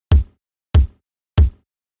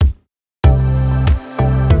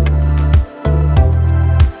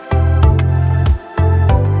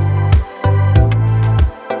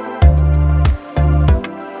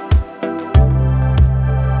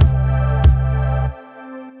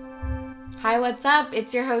Hi, what's up?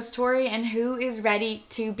 It's your host, Tori, and who is ready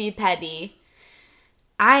to be petty?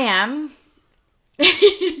 I am.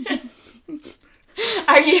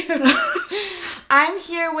 Are you? I'm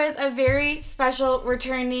here with a very special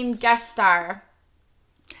returning guest star.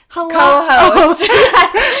 Hello. Co-host.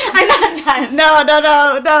 I'm not done.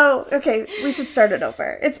 No. Okay, we should start it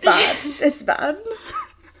over. It's bad. It's bad.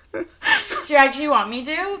 Do you actually want me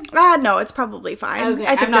to? No, it's probably fine. Okay,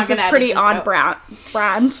 I think this is pretty on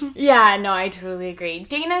brand. Yeah, no, I totally agree.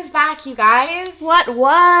 Dana's back, you guys. What? For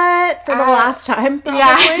the last time, probably?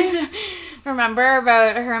 Yeah. Remember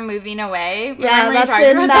about her moving away? Yeah,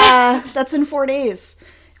 that's in 4 days.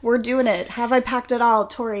 We're doing it. Have I packed it all?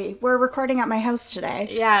 Tori, we're recording at my house today.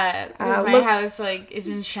 Yeah, because my house, is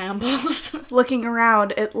in shambles. Looking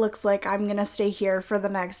around, it looks like I'm going to stay here for the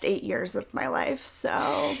next 8 years of my life,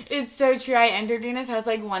 so... It's so true. I enter Dana's house,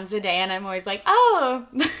 once a day, and I'm always like, oh!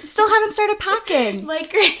 Still haven't started packing.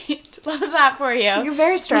 Great. Love that for you. You're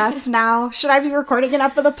very stressed now. Should I be recording an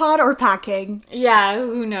up of the pod or packing? Yeah,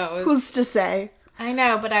 who knows? Who's to say? I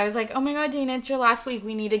know, but I was like, oh my god, Dana, it's your last week.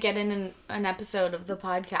 We need to get in an episode of the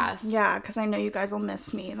podcast. Yeah, because I know you guys will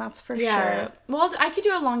miss me. That's for sure. Well, I could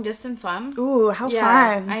do a long distance one. Ooh, how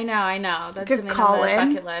fun. I know. That's could call in,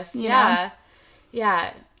 bucket list. Yeah.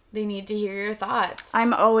 Yeah. They need to hear your thoughts.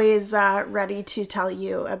 I'm always ready to tell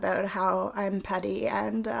you about how I'm petty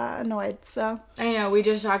and annoyed, so. I know, we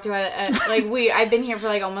just talked about it. I've been here for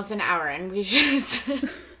almost an hour and we just...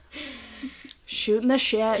 Shooting the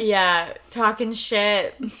shit. Yeah, talking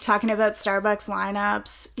shit. Talking about Starbucks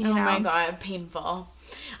lineups, you know. Oh my god, painful.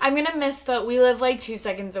 I'm gonna miss we live 2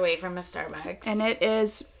 seconds away from a Starbucks. And it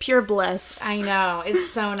is pure bliss. I know, it's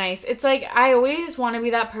so nice. It's I always want to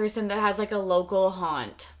be that person that has a local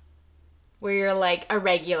haunt. Where you're a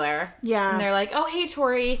regular. Yeah. And they're like, oh hey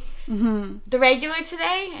Tori, the regular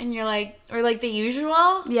today? And you're or the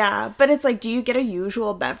usual? Yeah, but it's do you get a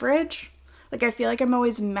usual beverage? I feel like I'm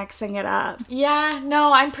always mixing it up. Yeah,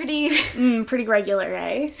 no, I'm pretty... pretty regular,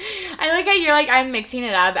 eh? I like how you're I'm mixing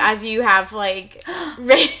it up as you have,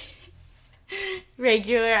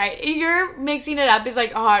 regular... You're mixing it up is,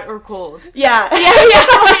 hot or cold. Yeah.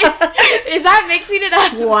 Yeah. Is that mixing it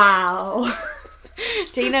up? Wow.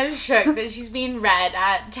 Dana's shook that she's being read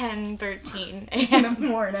at 10:13 in the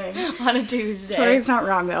morning on a Tuesday. Tori's not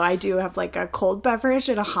wrong though. I do have a cold beverage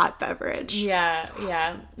and a hot beverage.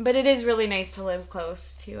 Yeah. But it is really nice to live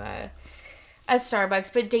close to a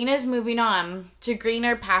Starbucks. But Dana's moving on to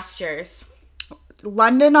greener pastures.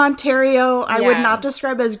 London, Ontario, I would not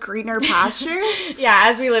describe as greener pastures. Yeah,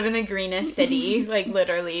 as we live in the greenest city,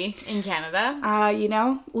 literally in Canada.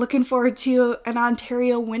 Looking forward to an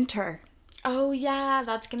Ontario winter. Oh, yeah,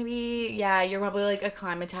 that's going to be... Yeah, you're probably,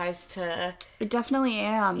 acclimatized to... I definitely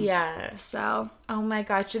am. Yeah. So... Oh, my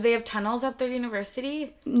gosh. Do they have tunnels at their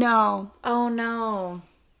university? No. Oh, no.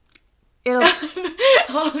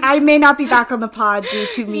 I may not be back on the pod due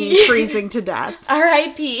to me freezing to death.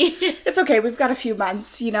 R.I.P. It's okay. We've got a few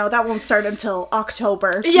months. That won't start until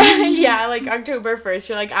October. Yeah, October 1st.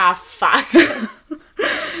 You're fuck.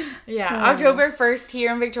 Yeah, October 1st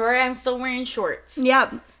here in Victoria, I'm still wearing shorts.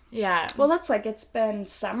 Yep. Yeah. Well, that's it's been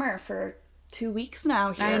summer for 2 weeks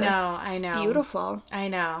now here. I know. It's beautiful. I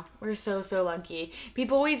know. We're so lucky.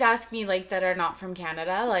 People always ask me, that are not from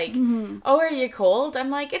Canada, oh, are you cold?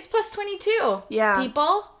 I'm it's plus 22. Yeah.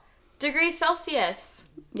 People, degrees Celsius.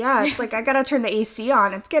 Yeah, it's I gotta turn the AC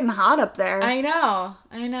on. It's getting hot up there. I know.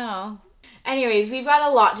 Anyways, we've got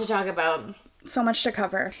a lot to talk about. So much to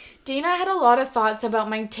cover. Dana had a lot of thoughts about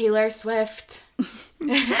my Taylor Swift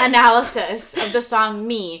analysis of the song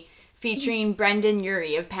Me, featuring Brendan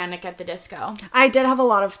Urie of Panic at the Disco. I did have a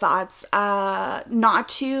lot of thoughts. Not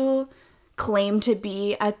to claim to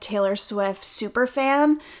be a Taylor Swift super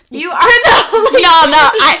fan. You are though. No.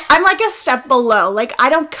 I'm a step below. I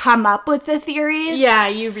don't come up with the theories. Yeah,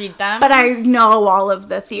 you read them. But I know all of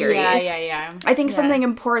the theories. Yeah. I think something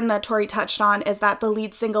important that Tori touched on is that the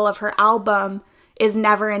lead single of her album is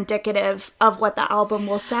never indicative of what the album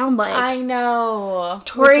will sound like. I know.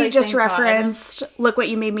 Tori just referenced Look What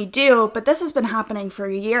You Made Me Do, but this has been happening for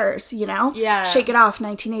years, Yeah. Shake It Off,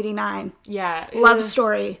 1989. Yeah. Love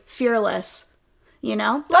Story, Fearless,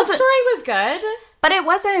 Love Story was good. But it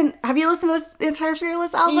wasn't... Have you listened to the entire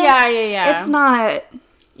Fearless album? Yeah. It's not...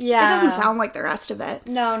 Yeah. It doesn't sound like the rest of it.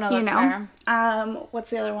 No, that's fair. What's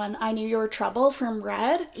the other one? I Knew You Were Trouble from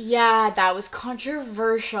Red. Yeah, that was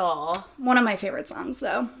controversial. One of my favorite songs,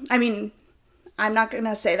 though. I mean, I'm not going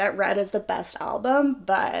to say that Red is the best album,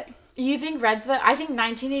 but... You think Red's I think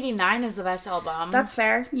 1989 is the best album. That's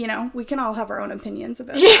fair. We can all have our own opinions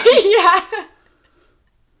about that.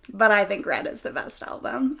 Yeah. But I think Red is the best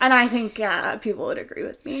album. And I think people would agree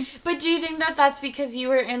with me. But do you think that that's because you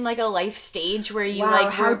were in, like, a life stage where you, Wow,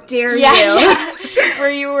 like... how dare you? Yeah. Where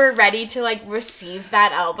you were ready to, like, receive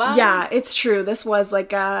that album? Yeah, it's true. This was,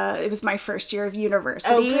 like, it was my first year of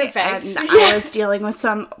university. Oh, perfect. And I was dealing with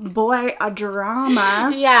some, a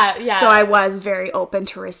drama. Yeah, yeah. So I was very open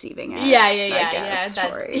to receiving it. Yeah.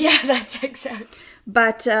 That checks out.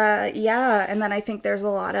 But, yeah, and then I think there's a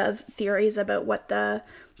lot of theories about what the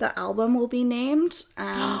album will be named.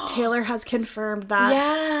 Taylor has confirmed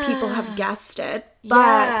that people have guessed it.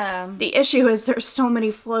 But the issue is there's so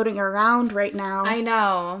many floating around right now. I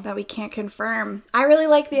know. That we can't confirm. I really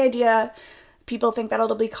like the idea. People think that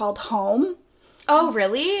it'll be called Home. Oh,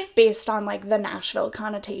 really? Based on, like, the Nashville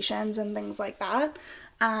connotations and things like that.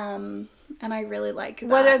 And I really like that.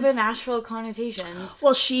 What are the Nashville connotations?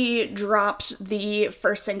 Well, she dropped the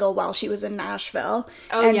first single while she was in Nashville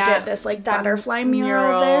did this, like, butterfly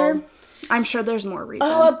mural there. I'm sure there's more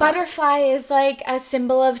reasons. Oh, a butterfly is, like, a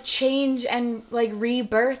symbol of change and, like,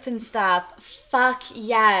 rebirth and stuff. Fuck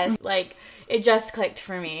yes. Like, it just clicked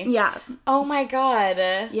for me. Yeah. Oh my god.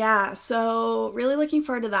 Yeah, so really looking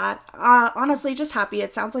forward to that. Honestly, just happy.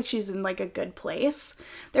 It sounds like she's in, like, a good place.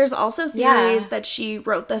 There's also theories that she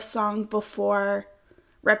wrote this song before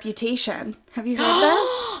Reputation. Have you heard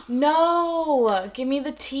this? No. Give me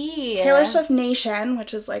the tea. Taylor Swift Nation,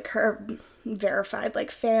 which is, like, her verified, like,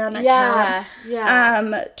 fan account,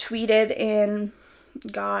 tweeted in,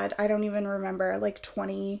 God, I don't even remember, like,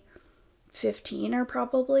 2015 or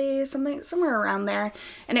probably somewhere around there,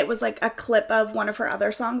 and it was, like, a clip of one of her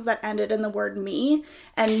other songs that ended in the word me,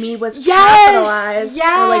 and me was capitalized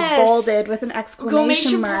or, like, bolded with an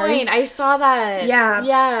exclamation mark. Point. I saw that.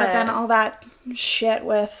 Yeah. But then all that shit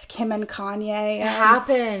with Kim and Kanye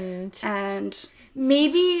happened. And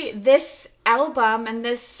maybe this album and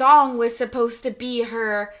this song was supposed to be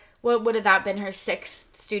her, what would have that been, her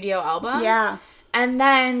 6th studio album? Yeah. And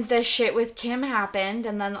then the shit with Kim happened,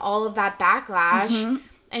 and then all of that backlash,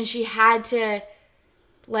 and she had to,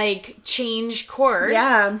 like, change course.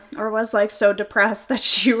 Yeah, or was, like, so depressed that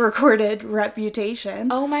she recorded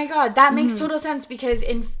Reputation. Oh my god, that makes total sense, because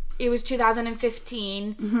it was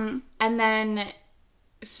 2015, and then...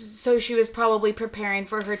 So she was probably preparing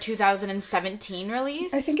for her 2017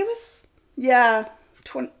 release? I think it was,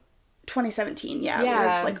 2017, It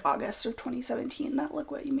was, like, August of 2017 that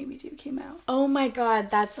Look What You Made Me Do came out. Oh my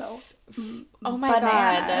god, that's... oh my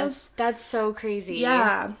bananas. god, that's so crazy.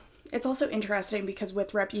 Yeah. It's also interesting because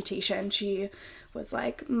with Reputation, she was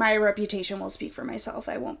like, my reputation will speak for myself.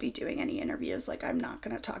 I won't be doing any interviews. Like, I'm not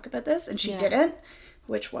going to talk about this. And she didn't,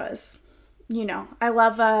 which was, you know, I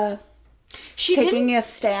love taking a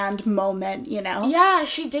stand moment, you know? Yeah,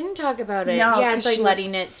 she didn't talk about it. No, yeah, it's like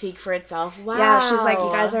letting it speak for itself. Wow. Yeah, she's like, you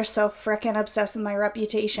guys are so freaking obsessed with my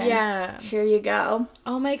reputation. Yeah. Here you go.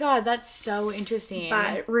 Oh my god, that's so interesting.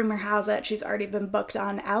 But rumor has it she's already been booked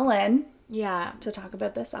on Ellen. Yeah. To talk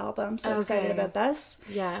about this album. So excited about this.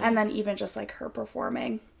 Yeah. And then even just, like, her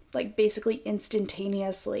performing, like, basically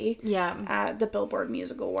instantaneously. Yeah. At the Billboard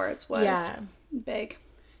Music Awards was big.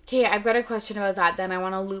 Okay, I've got a question about that. Then I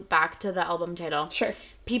want to loop back to the album title. Sure.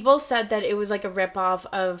 People said that it was like a ripoff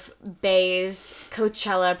of Bey's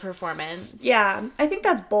Coachella performance. Yeah, I think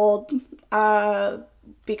that's bold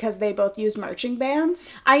because they both use marching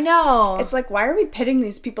bands. I know. It's like, why are we pitting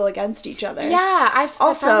these people against each other? Yeah, I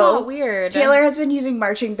found that weird. Taylor has been using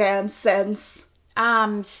marching bands since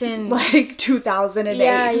like 2008.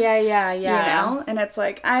 Yeah. You know? And it's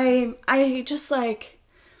like, I just like...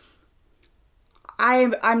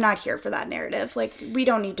 I'm not here for that narrative. Like, we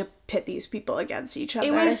don't need to pit these people against each other.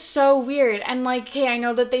 It was so weird. And, like, hey, I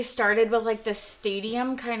know that they started with, like, the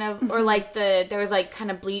stadium kind of, or, like, there was, like,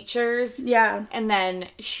 kind of bleachers. Yeah. And then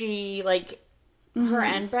she, like, her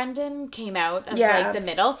and Brendan came out of, like, the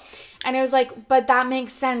middle. And it was like, but that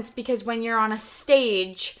makes sense because when you're on a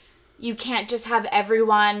stage, you can't just have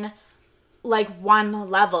everyone... like one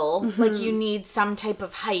level, like you need some type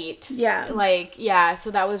of height. Yeah. Like, yeah, so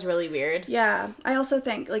that was really weird. Yeah. I also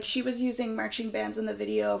think, like, she was using marching bands in the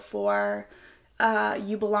video for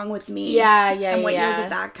You Belong With Me. Yeah. And what year did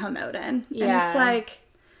that come out in? Yeah. And it's like,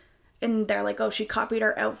 and they're like, oh, she copied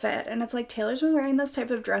her outfit. And it's like, Taylor's been wearing this type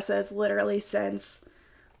of dresses literally since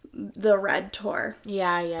the Red tour.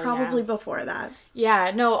 Yeah. Probably before that.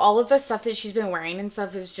 Yeah, no, all of the stuff that she's been wearing and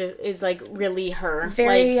stuff is like really her.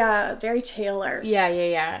 Very Taylor.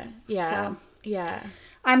 Yeah. So, yeah.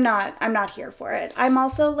 I'm not here for it. I'm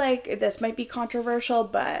also like, this might be controversial,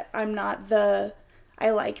 but I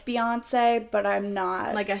I like Beyonce, but I'm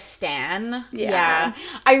not like a stan. Yeah.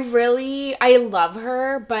 I love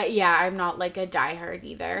her, but yeah, I'm not like a diehard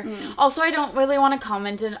either. Also, I don't really want to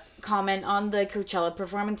comment on the Coachella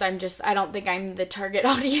performance. I don't think I'm the target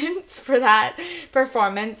audience for that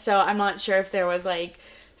performance, so I'm not sure if there was like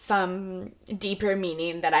some deeper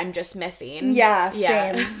meaning that I'm just missing. Yeah,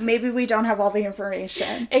 same. Maybe we don't have all the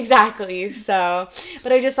information. Exactly. So,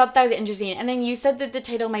 but I just thought that was interesting. And then you said that the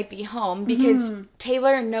title might be Home because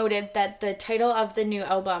Taylor noted that the title of the new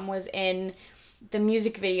album was in the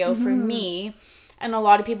music video for Me. And a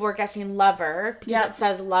lot of people were guessing Lover because it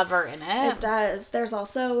says Lover in it. It does. There's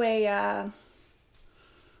also a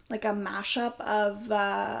like a mashup of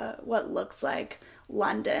what looks like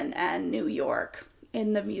London and New York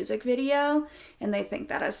in the music video, and they think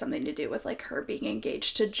that has something to do with like her being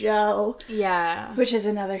engaged to Joe. Yeah. Which is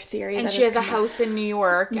another theory. And she has a house in New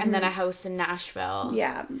York and then a house in Nashville.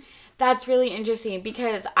 Yeah. That's really interesting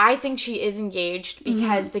because I think she is engaged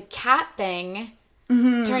because the cat thing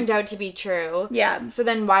turned out to be true. Yeah. So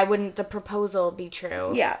then why wouldn't the proposal be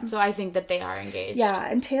true? Yeah. So I think that they are engaged. Yeah,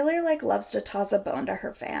 and Taylor like loves to toss a bone to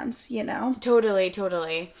her fans, you know?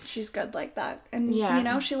 Totally. She's good like that. And you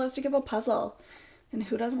know, she loves to give a puzzle. And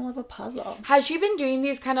who doesn't love a puzzle? Has she been doing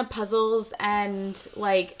these kind of puzzles and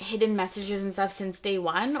like hidden messages and stuff since day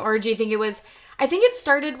one? Or do you think I think it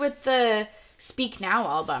started with the Speak Now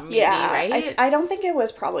album, maybe, right? I don't think it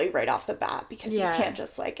was probably right off the bat because you can't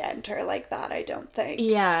just like enter like that, I don't think.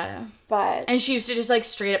 Yeah. And she used to just like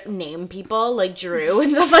straight up name people like Drew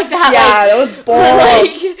and stuff like that. Yeah, that was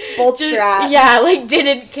bold. Bold strat. Yeah, like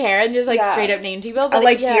didn't care and just like straight up named people.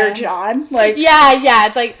 But Dear John. Like Yeah,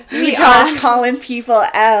 it's like we are calling people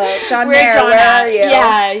out. John Mayer, where are you?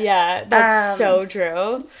 Yeah. That's so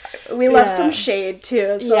true. We love some shade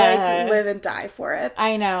too, so like live and die for it.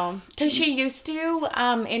 I know. Because she used to,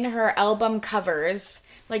 in her album covers,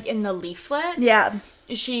 like in the leaflet. Yeah.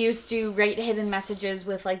 She used to write hidden messages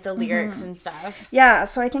with like the lyrics and stuff. Yeah,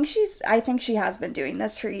 so I think she has been doing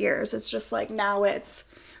this for years. It's just like now it's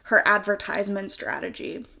her advertisement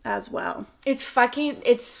strategy as well. It's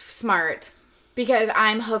smart. Because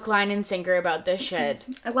I'm hook, line, and sinker about this shit.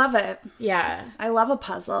 I love it. Yeah. I love a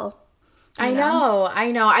puzzle. I know.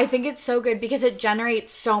 I think it's so good because it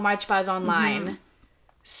generates so much buzz online.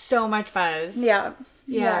 So much buzz. Yeah.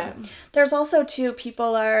 There's also too,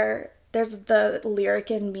 there's the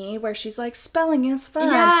lyric in Me where she's like, spelling is fun.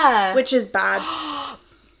 Yeah. Which is bad.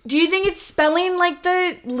 Do you think it's spelling like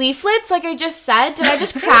the leaflets like I just said? Did I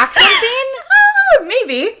just crack something?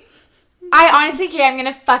 Maybe. I honestly can't. I'm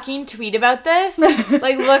going to fucking tweet about this.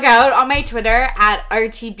 Like, look out on my Twitter at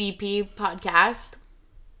RTBP podcast.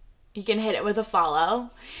 You can hit it with a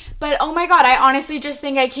follow. But, oh my God, I honestly just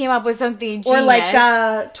think I came up with something genius. Or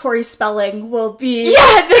like Tori Spelling will be...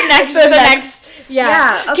 Yeah, the next.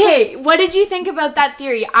 Yeah. Okay, what did you think about that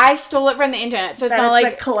theory? I stole it from the internet, so it's not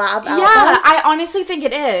like... a collab album? Yeah, I honestly think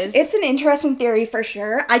it is. It's an interesting theory for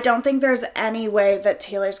sure. I don't think there's any way that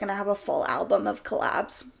Taylor's going to have a full album of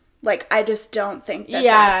collabs. Like, I just don't think that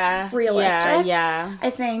that's realistic. Yeah.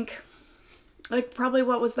 I think... Like, probably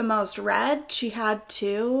what was the most? Red? She had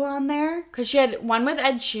 2 on there. Because she had one with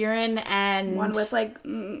Ed Sheeran and... One with, like,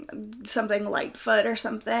 something Lightfoot or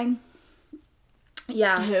something.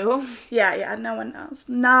 Yeah. Who? Yeah, no one knows.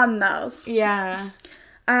 None knows. Yeah.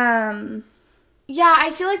 Yeah,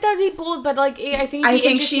 I feel like that would be bold, but, like, I think it'd be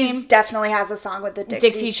interesting. She definitely has a song with the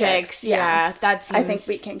Dixie Chicks. Yeah, that seems... I think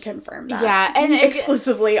we can confirm that. Yeah, and...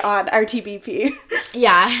 exclusively on RTBP.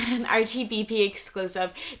 Yeah, an RTBP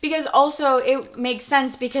exclusive. Because also, it makes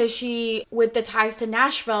sense because she, with the ties to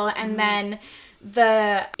Nashville, and then...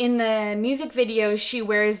 in the music video, she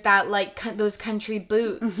wears that, like, those country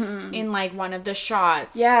boots in, like, one of the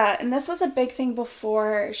shots. Yeah, and this was a big thing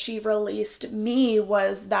before she released Me,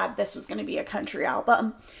 was that this was going to be a country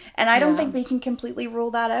album. And I don't think we can completely rule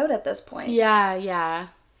that out at this point. Yeah.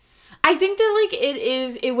 I think that, like,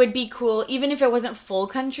 it would be cool, even if it wasn't full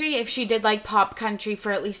country, if she did, like, pop country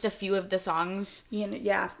for at least a few of the songs.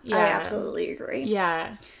 Yeah. I absolutely agree.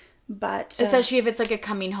 Yeah. But especially if it's like a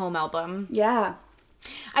coming home album. Yeah.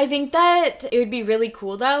 I think that it would be really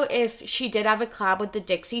cool though if she did have a collab with the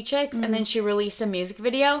Dixie Chicks and then she released a music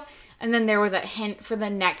video and then there was a hint for the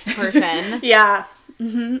next person. Yeah.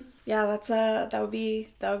 Yeah, that would be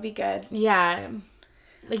good. Yeah.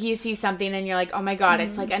 Like you see something and you're like, "Oh my God,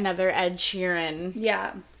 it's like another Ed Sheeran."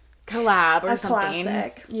 Yeah. Collab or something.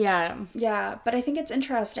 Classic. Yeah. Yeah, but I think it's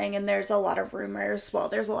interesting and there's a lot of rumors,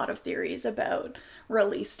 there's a lot of theories about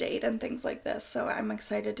release date and things like this, so I'm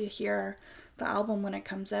excited to hear the album when it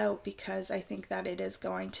comes out because I think that it is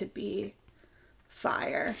going to be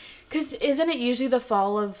fire. Because isn't it usually the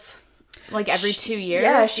fall of Like every 2 years?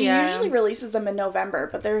 Yeah, she usually releases them in November,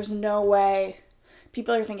 but there's no way.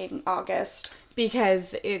 People are thinking August.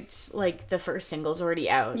 Because it's, like, the first single's already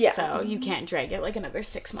out. Yeah. So you can't drag it, like, another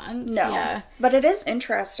 6 months. No. Yeah. But it is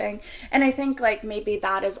interesting. And I think, like, maybe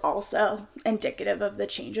that is also indicative of the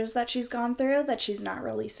changes that she's gone through, that she's not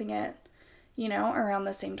releasing it, you know, around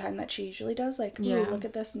the same time that she usually does. Like, ooh, look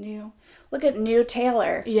at this new... Look at new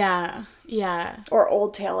Taylor. Yeah. Yeah. Or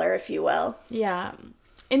old Taylor, if you will. Yeah.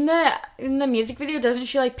 In the music video, doesn't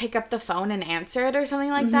she, like, pick up the phone and answer it or something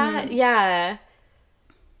like that? Yeah.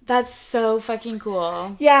 That's so fucking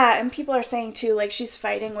cool. Yeah, and people are saying, too, like, she's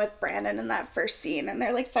fighting with Brandon in that first scene, and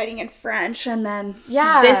they're, like, fighting in French, and then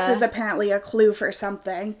this is apparently a clue for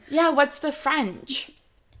something. Yeah, what's the French?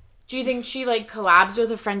 Do you think she, like, collabs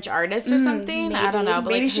with a French artist or something? Maybe. I don't know.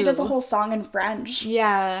 But maybe like, she does a whole song in French.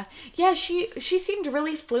 Yeah. Yeah, she seemed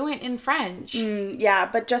really fluent in French. Yeah,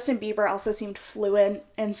 but Justin Bieber also seemed fluent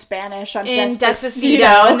in Spanish on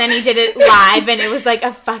Despacito. And then he did it live, and it was, like,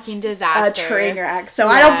 a fucking disaster. A train wreck. So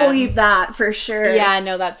I don't believe that, for sure. Yeah,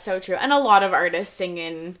 no, that's so true. And a lot of artists sing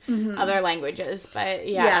in other languages, but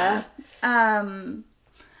yeah.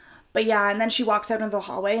 But yeah, and then she walks out into the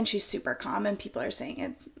hallway, and she's super calm, and people are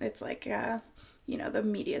saying it's like, you know, the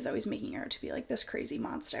media is always making her to be like this crazy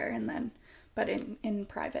monster, and then, but in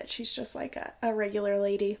private, she's just like a regular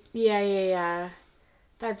lady. Yeah.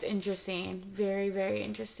 That's interesting. Very, very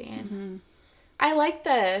interesting. I like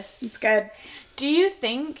this. It's good. Do you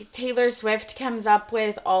think Taylor Swift comes up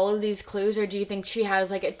with all of these clues, or do you think she has,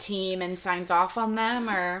 like, a team and signs off on them,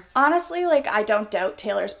 or? Honestly, like, I don't doubt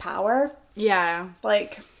Taylor's power. Yeah.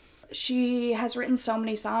 Like... She has written so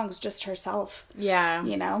many songs just herself. Yeah.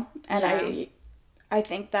 You know? And I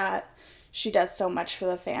think that she does so much for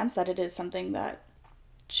the fans that it is something that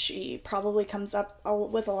she probably comes up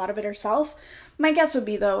with a lot of it herself. My guess would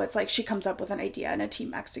be, though, it's like she comes up with an idea and a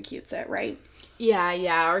team executes it, right?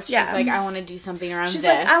 Yeah. Or she's like, I want to do something around she's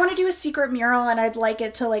this. She's like, I want to do a secret mural and I'd like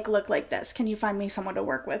it to, like, look like this. Can you find me someone to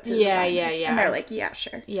work with to design this? And they're like, yeah,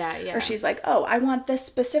 sure. Yeah. Or she's like, oh, I want this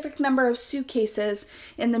specific number of suitcases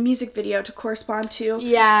in the music video to correspond to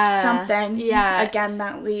something. Yeah. Again,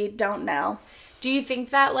 that we don't know. Do you think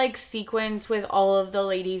that, like, sequence with all of the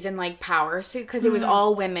ladies in, like, power suit, because it was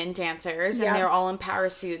all women dancers, and they were all in power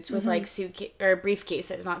suits with, like, or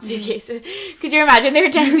briefcases, not suitcases. Could you imagine they were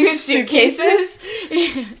dancing with suitcases?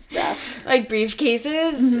 Like,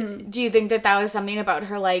 briefcases? Do you think that was something about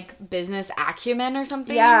her, like, business acumen or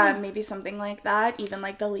something? Yeah, maybe something like that. Even,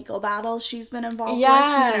 like, the legal battles she's been involved with, you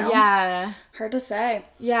know? Yeah. Hard to say.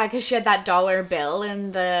 Yeah, because she had that dollar bill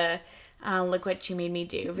in the... Look What You Made Me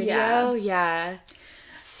Do video. Yeah.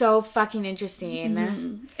 So fucking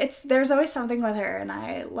interesting. There's always something with her, and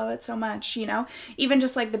I love it so much, you know? Even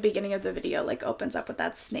just, like, the beginning of the video, like, opens up with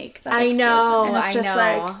that snake that explodes. I know.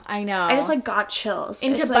 I just, like, got chills.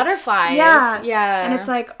 Into it's butterflies. Like, yeah. And it's,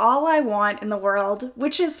 like, all I want in the world,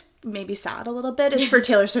 which is maybe sad a little bit, is for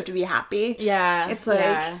Taylor Swift to be happy. Yeah. It's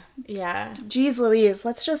like... Yeah. Geez Louise,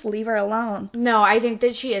 let's just leave her alone. No, I think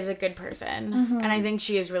that she is a good person. And I think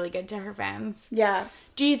she is really good to her fans. Yeah.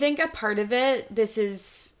 Do you think a part of it, this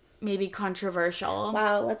is maybe controversial?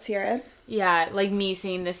 Wow, let's hear it. Yeah, like me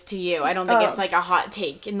saying this to you. I don't think it's like a hot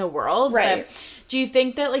take in the world. Right. But do you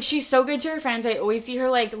think that, like, she's so good to her fans? I always see her,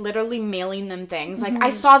 like, literally mailing them things. Like,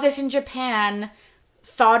 I saw this in Japan,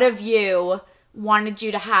 thought of you, wanted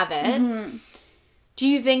you to have it. Do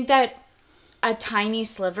you think that a tiny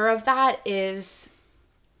sliver of that is,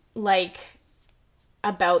 like,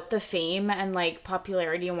 about the fame and, like,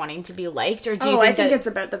 popularity and wanting to be liked? Or do you think I think it's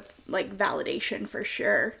about the, like, validation for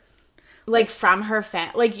sure. Like, from her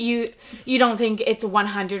fan, like, you don't think it's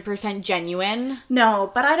 100% genuine?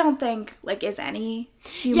 No, but I don't think, like, is any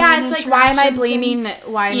human Yeah, it's like, why am I blaming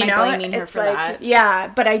her for like, that?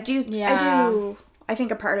 Yeah, but I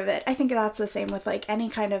think a part of it, I think that's the same with, like, any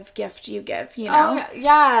kind of gift you give, you know? Oh,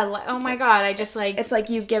 yeah. Oh, my God. I just, like... It's like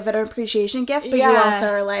you give it an appreciation gift, but you also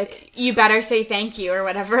are like... You better say thank you or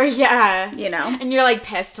whatever, yeah. You know? And you're, like,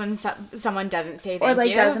 pissed when someone doesn't say thank you. Or,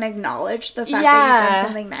 like, doesn't acknowledge the fact that you've done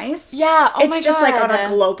something nice. Yeah, oh my God. It's just, like, on a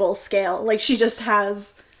global scale. Like, she just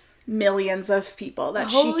has millions of people that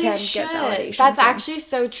she can get validation That's actually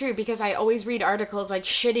so true, because I always read articles, like,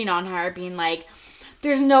 shitting on her, being like...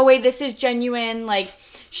 There's no way this is genuine, like,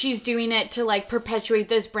 she's doing it to, like, perpetuate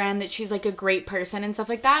this brand that she's, like, a great person and stuff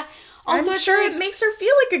like that. Also, I'm sure it makes her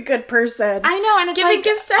feel like a good person. I know, and it's giving like,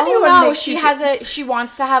 gifts to anyone. No, she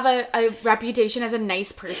wants to have a reputation as a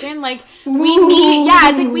nice person. Like, we need,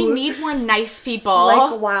 it's like we need more nice people.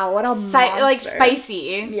 Like, wow, what a monster. Like,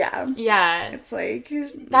 spicy. Yeah. Yeah. It's like...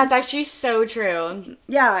 That's actually so true.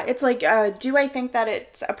 Yeah, it's like, do I think that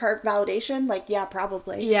it's a part validation? Like, yeah,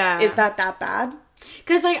 probably. Yeah. Is that bad?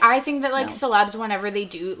 Because, like, I think that, like, celebs, whenever they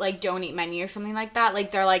do, like, donate money or something like that,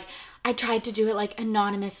 like, they're like, I tried to do it, like,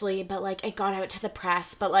 anonymously, but, like, it got out to the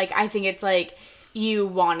press. But, like, I think it's, like, you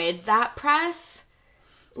wanted that press.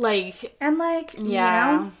 Like... And, like, you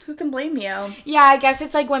know, who can blame you? Yeah, I guess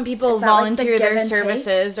it's, like, when people volunteer their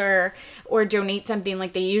services or donate something,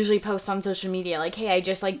 like, they usually post on social media, like, hey, I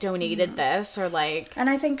just, like, donated this, or, like... And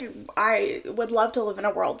I think I would love to live in a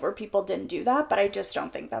world where people didn't do that, but I just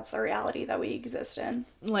don't think that's the reality that we exist in.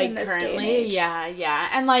 Like, in this currently, day and age. Yeah.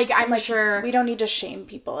 And, like, I'm sure... We don't need to shame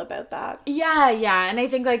people about that. Yeah. And I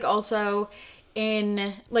think, like, also...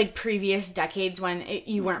 in, like, previous decades when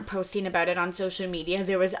you weren't posting about it on social media,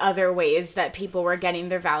 there was other ways that people were getting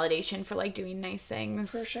their validation for, like, doing nice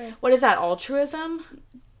things. For sure. What is that, altruism?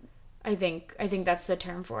 I think that's the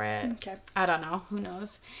term for it. Okay. I don't know. Who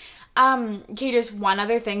knows? Okay, just one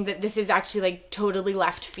other thing that this is actually, like, totally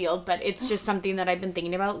left field, but it's just something that I've been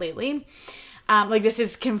thinking about lately. Like, this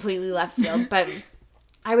is completely left field, but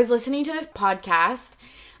I was listening to this podcast,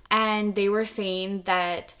 and they were saying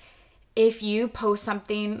that if you post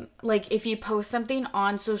something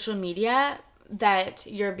on social media that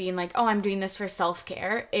you're being like, oh, I'm doing this for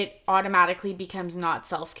self-care, it automatically becomes not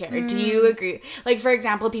self-care. Do you agree? Like, for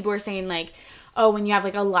example, people were saying, like, oh, when you have,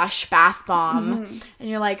 like, a Lush bath bomb, and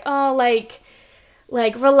you're like, oh, like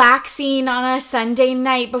relaxing on a Sunday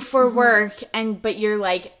night before work, but you're,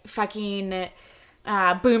 like, fucking...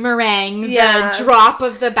 boomerang the drop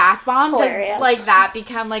of the bath bomb. Hilarious. Does, like, that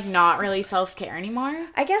become, like, not really self-care anymore?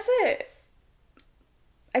 I guess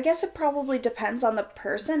it probably depends on the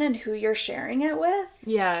person and who you're sharing it with.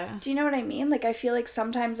 Yeah. Do you know what I mean? Like, I feel like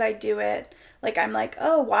sometimes I do it, like, I'm like,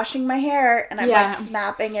 oh, washing my hair, and I'm like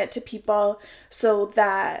snapping it to people so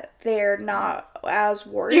that they're not as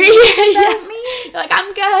worried about me. You're like,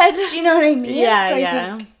 I'm good. Do you know what I mean? Yeah, so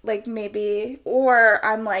I think, like, maybe, or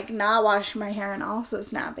I'm like not washing my hair and also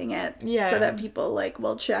snapping it, so that people, like,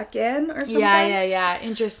 will check in or something. Yeah.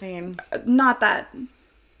 Interesting. Not that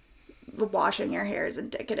washing your hair is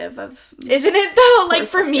indicative of... Isn't it, though? Like,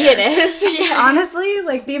 for me it is. Yeah. Honestly,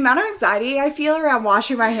 like, the amount of anxiety I feel around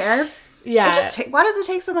washing my hair... Yeah. Why does it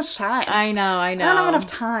take so much time? I know. I don't have enough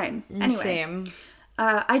time. Anyway. Same.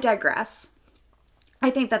 I digress.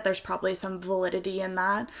 I think that there's probably some validity in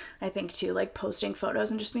that. I think, too, like, posting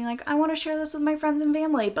photos and just being like, I want to share this with my friends and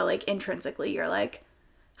family. But, like, intrinsically, you're like,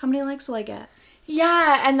 how many likes will I get?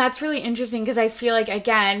 Yeah, and that's really interesting because I feel like,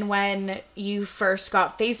 again, when you first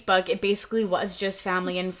got Facebook, it basically was just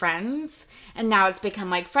family and friends. And now it's become,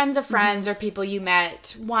 like, friends of friends or people you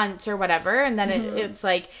met once or whatever. And then it's,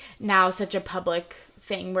 like, now such a public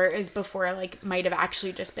thing, whereas before, like, might have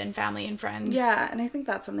actually just been family and friends. Yeah, and I think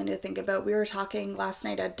that's something to think about. We were talking last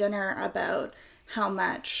night at dinner about how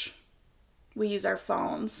much we use our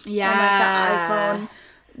phones. Yeah. And, like, the iPhone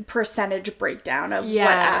percentage breakdown of what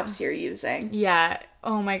apps you're using. Yeah.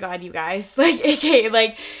 Oh my god, you guys. Like, okay,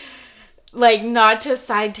 like not to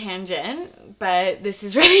side tangent, but this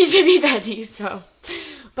is ready to be petty, so.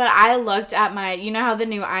 But I looked at my, you know how the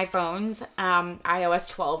new iPhones, iOS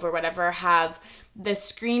 12 or whatever, have the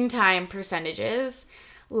screen time percentages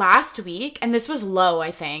last week, and this was low,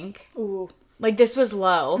 I think. Ooh. Like, this was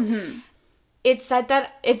low. Mm-hmm. It said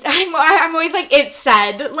that I'm always like, it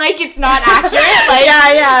said, like, it's not accurate. Like,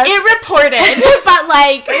 yeah. It reported, but,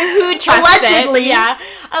 like, who trusts Allegedly. it? Yeah.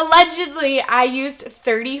 Allegedly, I used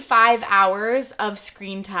 35 hours of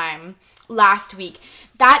screen time last week.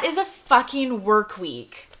 That is a fucking work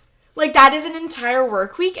week. Like, that is an entire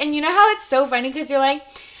work week. And you know how it's so funny because you're like,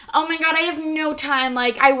 oh my god, I have no time.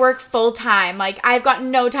 Like, I work full time. Like, I've got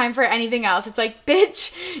no time for anything else. It's like,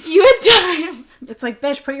 bitch, you had time. It's like,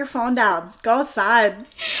 bitch, put your phone down. Go outside.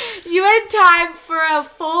 You had time for a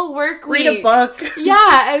full work week. Read a book.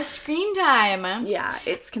 Yeah, of screen time. Yeah,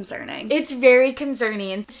 it's concerning. It's very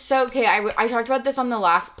concerning. So, okay, I talked about this on the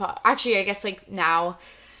last Actually, I guess, like, now,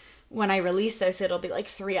 when I release this, it'll be, like,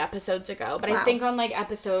 3 episodes ago. But I think on, like,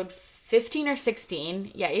 episode 15 or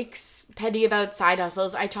 16, yikes, petty about side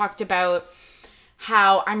hustles, I talked about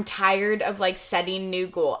how I'm tired of, like, setting new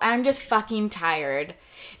goals. I'm just fucking tired.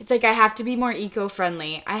 It's like, I have to be more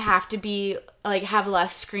eco-friendly. I have to be, like, have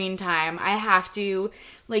less screen time. I have to,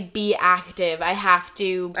 like, be active. I have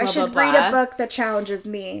to blah, I should blah, read blah. a book that challenges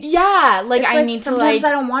me. Yeah, like, it's I like need to, like... Sometimes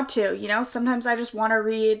I don't want to, you know? Sometimes I just want to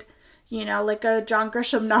read, you know, like a John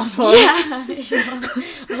Grisham novel. Yeah.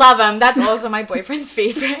 Love him. That's also my boyfriend's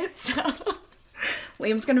favorite, so.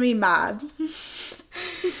 Liam's gonna be mad.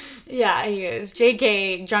 Yeah, he is.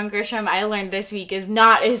 J.K. John Grisham, I learned this week, is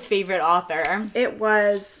not his favorite author.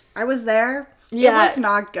 I was there. Yeah. It was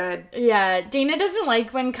not good. Yeah, Dana doesn't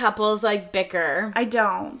like when couples, like, bicker. I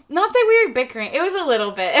don't. Not that we were bickering. It was a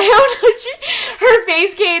little bit. I don't know. Her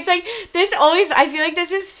face, Kate's like, this always, I feel like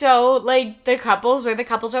this is so, like, the couples where the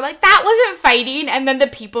couples are like, that wasn't fighting. And then the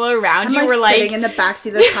people around you were like. sitting in the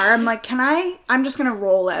backseat of the car. I'm like, I'm just going to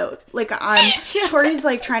roll out. Like, Tori's,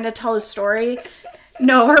 like, trying to tell a story.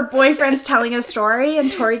 No, her boyfriend's telling a story,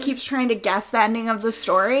 and Tori keeps trying to guess the ending of the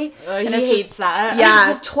story. He hates that.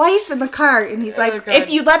 Yeah, twice in the car, and he's like, if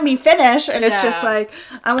you let me finish, and it's just like,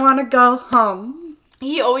 I want to go home.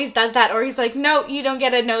 He always does that, or he's like, no, you don't get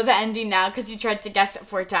to know the ending now, because you tried to guess it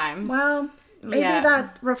 4 times. Well, maybe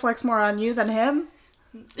that reflects more on you than him.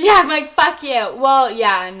 Yeah, I'm like, fuck you. Well,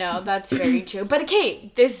 yeah, no, that's very true. But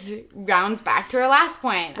okay, this rounds back to our last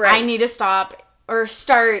point. Right. I need to stop or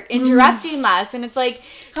start interrupting less, and it's like,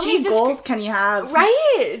 how many goals can you have?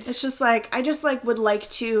 Right. It's just like, I just like would like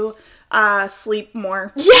to sleep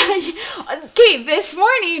more. Yeah. Okay, this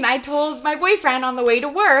morning I told my boyfriend on the way to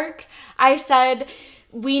work, I said,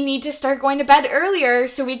 we need to start going to bed earlier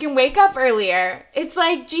so we can wake up earlier. It's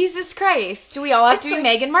like, Jesus Christ, do we all have to be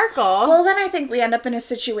like, Meghan Markle? Well, then I think we end up in a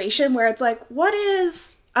situation where it's like, what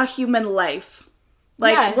is a human life?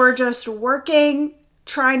 Like, we're just working,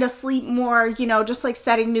 trying to sleep more, you know, just like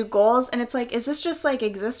setting new goals. And it's like, is this just like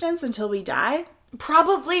existence until we die?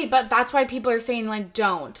 Probably, but that's why people are saying, like,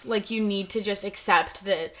 don't. Like, you need to just accept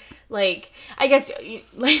that, like, I guess,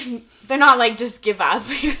 like, they're not like, just give up.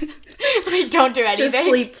 Like, don't do anything. Just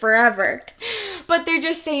sleep forever. But they're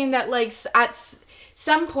just saying that, like, at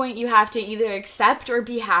some point you have to either accept or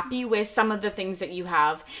be happy with some of the things that you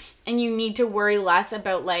have. And you need to worry less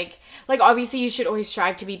about, like, obviously you should always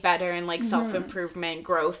strive to be better and, like, self-improvement,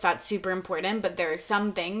 growth. That's super important. But there are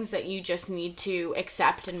some things that you just need to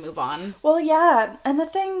accept and move on. Well, yeah. And the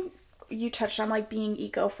thing you touched on, like, being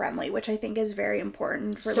eco-friendly, which I think is very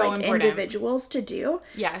important for, individuals to do.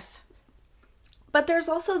 Yes. But there's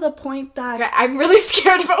also the point that... Okay, I'm really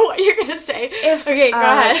scared about what you're going to say. If go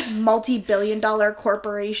ahead. Multi-billion-dollar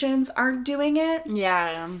corporations aren't doing it...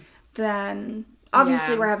 Yeah. Then...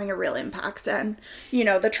 Obviously, we're having a real impact, and, you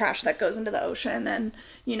know, the trash that goes into the ocean, and,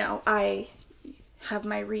 you know, I have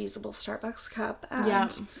my reusable Starbucks cup, and... Yeah,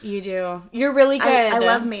 you do. You're really good. I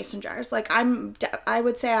love mason jars. Like, I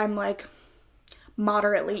would say I'm, like,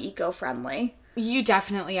 moderately eco-friendly. You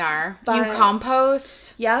definitely are. But, you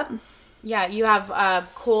compost. Yep. Yeah, you have a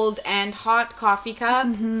cold and hot coffee cup.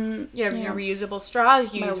 Mm-hmm. You have your reusable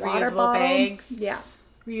straws. You use reusable bags. Yeah.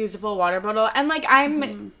 Reusable water bottle. And, like,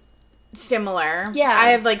 I'm... similar. Yeah. I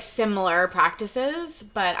have, like, similar practices,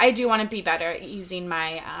 but I do want to be better at using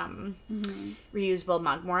my reusable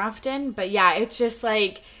mug more often. But, yeah, it's just,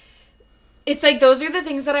 like, it's, like, those are the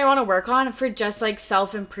things that I want to work on for just, like,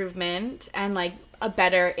 self-improvement and, like, a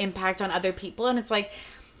better impact on other people. And it's, like,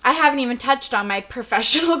 I haven't even touched on my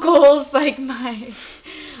professional goals, like,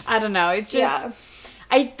 I don't know. It's just,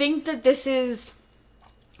 I think that this is...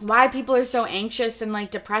 why people are so anxious and, like,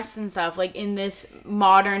 depressed and stuff, like, in this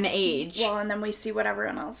modern age. Well, and then we see what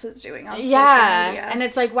everyone else is doing on social media. And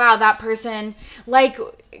it's like, wow, that person, like,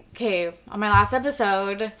 okay, on my last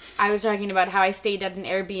episode, I was talking about how I stayed at an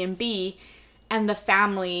Airbnb, and the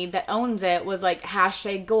family that owns it was, like,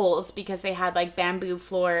 #goals, because they had, like, bamboo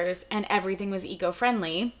floors, and everything was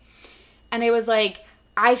eco-friendly. And it was like,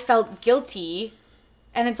 I felt guilty,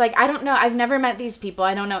 and it's like, I don't know, I've never met these people,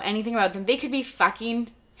 I don't know anything about them. They could be fucking...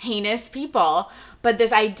 heinous people, but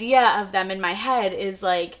this idea of them in my head is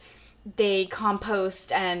like they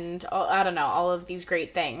compost and I don't know, all of these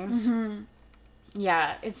great things.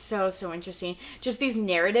 Yeah, it's so interesting, just these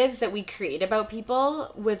narratives that we create about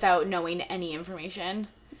people without knowing any information.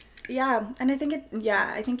 And I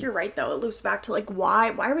think you're right, though. It loops back to, like, why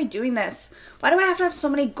are we doing this? Why do I have to have so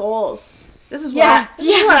many goals? This is what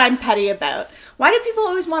I'm petty about. Why do people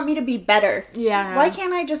always want me to be better? Why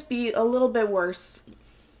can't I just be a little bit worse?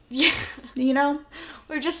 Yeah. You know?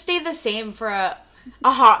 Or just stay the same for a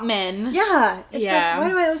hot min. Yeah. It's like, why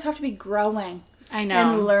do I always have to be growing? I know.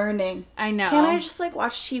 And learning? I know. Can't I just, like,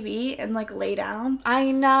 watch TV and, like, lay down?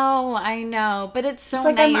 I know. But it's so nice.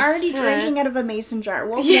 It's like, I'm already drinking out of a mason jar.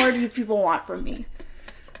 What more do you people want from me?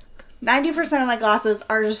 90% of my glasses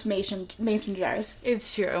are just mason jars.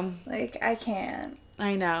 It's true. Like, I can't.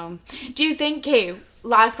 I know. Do you think, okay,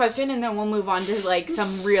 last question, and then we'll move on to, like,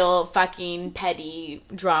 some real fucking petty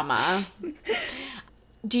drama.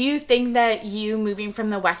 do you think that you moving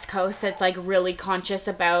from the West Coast that's, like, really conscious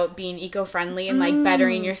about being eco-friendly and, like,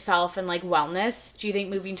 bettering yourself and, like, wellness, do you think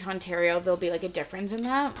moving to Ontario there'll be, like, a difference in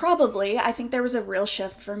that? Probably. I think there was a real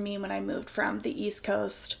shift for me when I moved from the East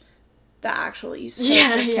Coast, the actual East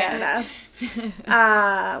Coast of Canada,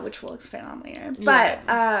 which we'll expand on later.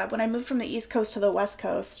 But when I moved from the East Coast to the West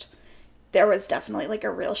Coast, there was definitely, like,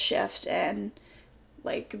 a real shift in,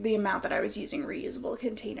 like, the amount that I was using reusable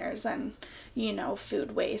containers and, you know,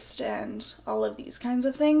 food waste and all of these kinds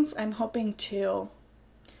of things. I'm hoping to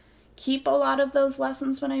keep a lot of those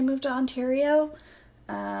lessons when I move to Ontario.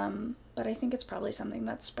 But I think it's probably something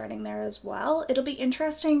that's spreading there as well. It'll be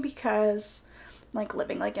interesting because, like,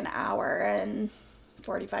 living, like, an hour and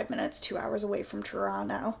 45 minutes, 2 hours away from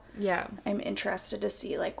Toronto. Yeah. I'm interested to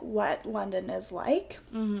see, like, what London is like.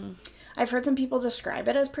 Mm-hmm. I've heard some people describe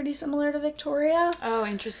it as pretty similar to Victoria. Oh,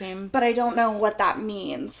 interesting. But I don't know what that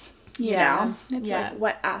means. You know? It's like,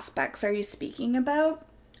 what aspects are you speaking about?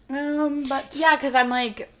 But yeah, because I'm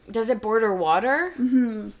like, does it border water?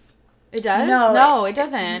 Mm-hmm. It does? No, it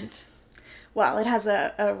doesn't. Well, it has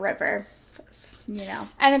a river, you know.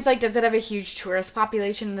 And it's like, does it have a huge tourist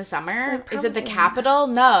population in the summer? Like, is it the capital?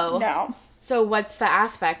 No. No. So what's the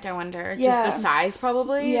aspect, I wonder? Yeah. Just the size,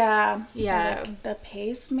 probably? Yeah. Yeah. Like the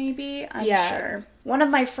pace, maybe? I'm sure. One of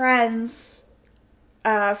my friends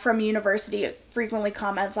from university frequently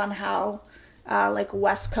comments on how, like,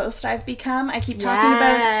 West Coast I've become. I keep talking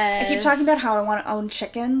about how I want to own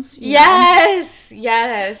chickens. Yes.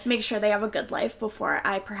 Yes. Make sure they have a good life before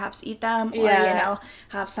I perhaps eat them. Or, you know,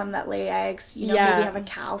 have some that lay eggs. You know, maybe have a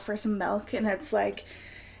cow for some milk. And it's like,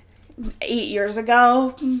 8 years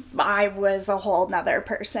ago, I was a whole nother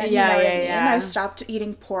person. You know what I mean? I stopped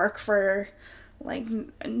eating pork for, like,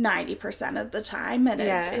 90% of the time. And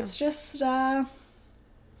it's just...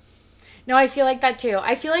 No, I feel like that too.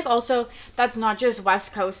 I feel like also that's not just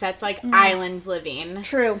West Coast, that's like island living.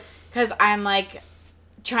 True. Because I'm like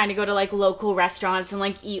trying to go to like local restaurants and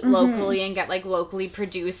like eat locally and get like locally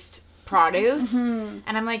produced produce. Mm-hmm.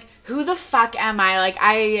 And I'm like, who the fuck am I? Like,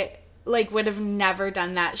 I like would have never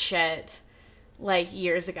done that shit like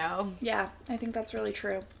years ago. Yeah, I think that's really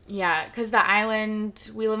true. Yeah, because the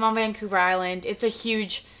island, we live on Vancouver Island. It's a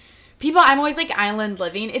huge... I'm always like island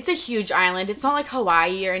living. It's a huge island. It's not like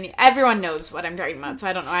Hawaii or everyone knows what I'm talking about. So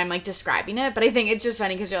I don't know why I'm like describing it. But I think it's just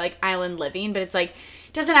funny because you're like island living. But it's like,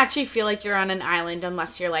 it doesn't actually feel like you're on an island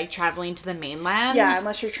unless you're like traveling to the mainland. Yeah,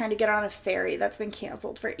 unless you're trying to get on a ferry that's been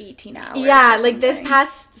canceled for 18 hours. Yeah, like this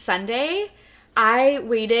past Sunday, I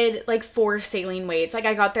waited like 4 sailing waits. Like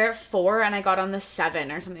I got there at 4 and I got on the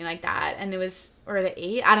 7 or something like that. And it was... or the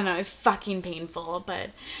 8, I don't know, it's fucking painful, but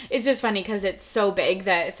it's just funny because it's so big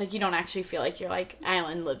that it's like you don't actually feel like you're like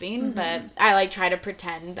island living, but I like try to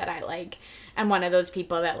pretend that I like am one of those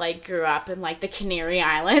people that like grew up in like the Canary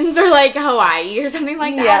Islands or like Hawaii or something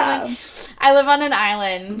like that. Yeah. Like, I live on an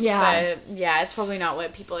island, but yeah, it's probably not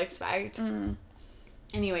what people expect.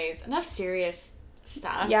 Anyways, enough serious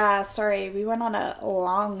stuff. Yeah, sorry, we went on a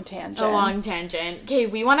long tangent. Okay,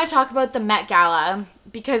 we want to talk about the Met Gala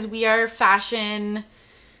because we are fashion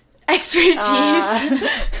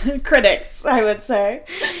expertise. Critics, I would say.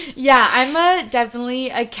 Yeah, I'm definitely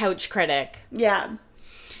a couch critic. Yeah.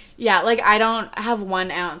 Yeah, like I don't have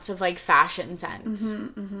 1 ounce of like fashion sense.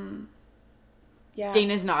 Yeah.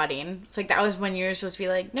 Dana's nodding. It's like that was when you were supposed to be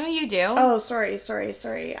like, no, you do. Oh, sorry.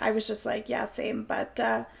 I was just like, yeah, same, but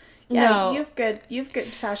yeah, no. You've good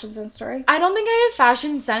fashion sense, story. I don't think I have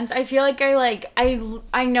fashion sense. I feel like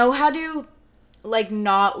I know how to like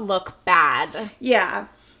not look bad. Yeah.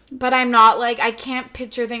 But I'm not like, I can't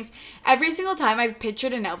picture things. Every single time I've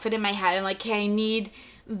pictured an outfit in my head and like, okay, I need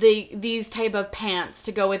these type of pants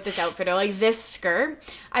to go with this outfit or like this skirt.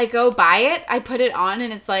 I go buy it, I put it on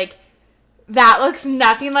and it's like, that looks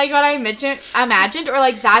nothing like what I imagined, or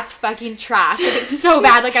like that's fucking trash. Like it's so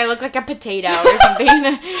bad, like I look like a potato or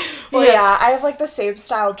something. Well, yeah, I have like the same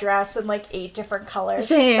style dress in like 8 different colors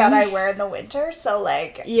that I wear in the winter. So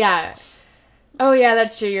like, yeah. Oh yeah,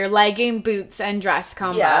 that's true. Your legging, boots, and dress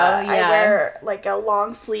combo. Yeah, I wear like a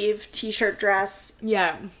long sleeve t-shirt dress.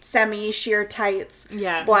 Yeah. Semi sheer tights.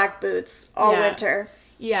 Yeah. Black boots all winter.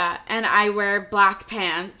 Yeah, and I wear black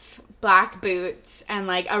pants, black boots, and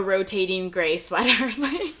like a rotating gray sweater.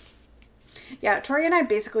 Like, yeah, Tori and I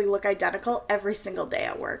basically look identical every single day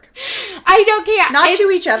at work. I don't care. Not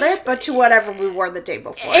to each other, but to whatever we wore the day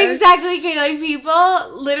before. Exactly. Okay, like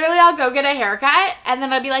people, literally I'll go get a haircut, and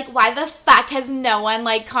then I'll be like, why the fuck has no one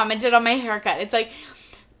like commented on my haircut? It's like,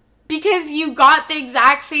 because you got the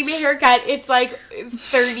exact same haircut. It's like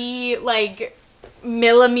 30 like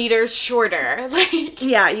millimeters shorter. Like,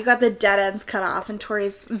 yeah, you got the dead ends cut off, and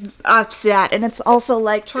Tori's upset. And it's also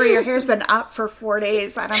like, Tori, your hair's been up for 4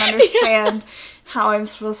 days. I don't understand how I'm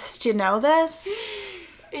supposed to know this.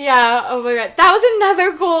 Yeah, oh my god. That was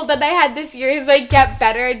another goal that I had this year, is like get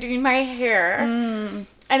better at doing my hair.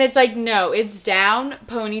 And it's like, no, it's down,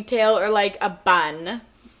 ponytail, or like a bun.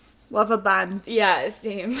 Love a bun. Yeah,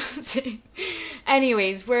 same.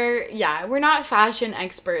 Anyways, we're not fashion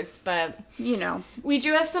experts, but you know, we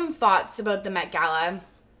do have some thoughts about the Met Gala.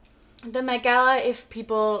 The Met Gala, if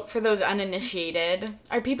people, for those uninitiated,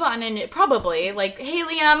 are people probably, like, hey,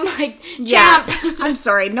 Liam, like, Champ. Yeah. I'm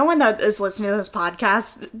sorry, no one that is listening to this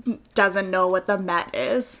podcast doesn't know what the Met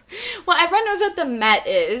is. Well, everyone knows what the Met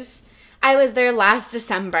is. I was there last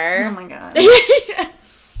December. Oh my god.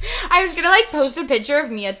 I was gonna, like, post a picture of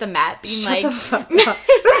me at the Met, being Shut like, the fuck up.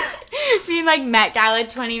 being like Met Gala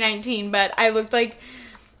 2019, but I looked like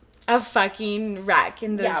a fucking wreck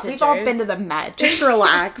in those pictures. We've all been to the Met. Just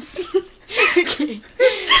relax. Okay.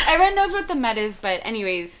 Everyone knows what the Met is, but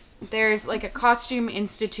anyways, there's like a costume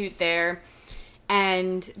institute there,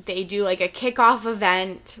 and they do like a kickoff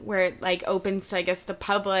event where it like opens to, I guess, the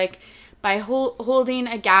public by holding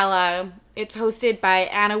a gala. It's hosted by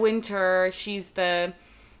Anna Wintour. She's the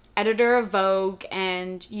editor of Vogue,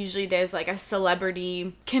 and usually there's like a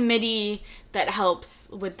celebrity committee that helps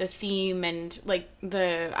with the theme and like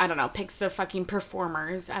picks the fucking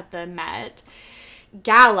performers at the Met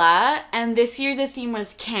Gala. And this year the theme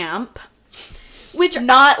was camp, which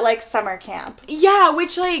not like summer camp. Yeah,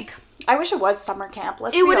 which like I wish it was summer camp.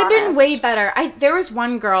 Let's be honest. It would have been way better. There was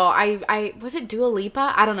one girl, I was it Dua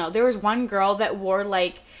Lipa? I don't know. There was one girl that wore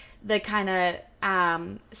like the kind of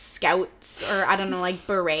scouts, or I don't know, like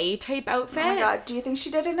beret type outfit. Oh my god, do you think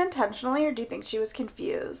she did it intentionally, or do you think she was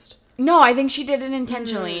confused? No, I think she did it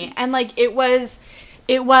intentionally. And like it was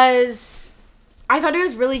I thought it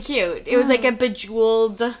was really cute. It was like a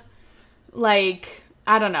bejeweled, like,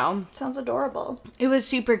 I don't know. Sounds adorable. It was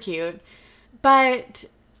super cute. But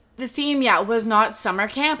the theme, was not summer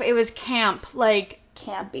camp. It was camp, like...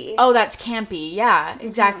 Campy. Oh, that's campy. Yeah,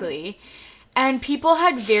 exactly. And people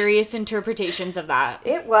had various interpretations of that.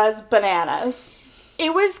 It was bananas.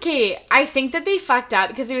 It was, Kate, I think that they fucked up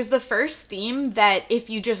because it was the first theme that if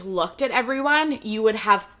you just looked at everyone, you would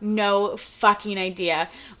have no fucking idea.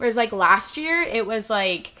 Whereas, like, last year, it was,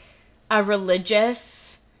 like, a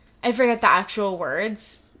religious... I forget the actual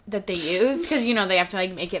words that they used because, you know, they have to,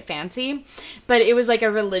 like, make it fancy. But it was, like,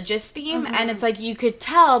 a religious theme. And it's, like, you could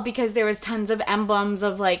tell because there was tons of emblems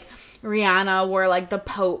of, like... Rihanna wore like the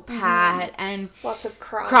Pope hat and lots of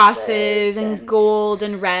crosses and gold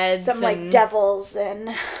and reds, some like devils and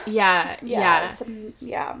like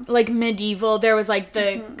medieval. There was like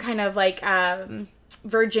the kind of like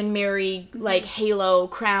Virgin Mary like halo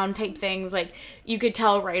crown type things. Like you could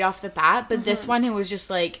tell right off the bat. But this one, it was just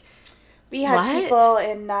like we had people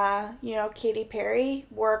in Katy Perry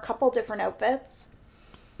wore a couple different outfits.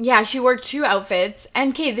 Yeah, she wore 2 outfits.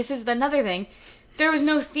 And Kate, this is another thing. There was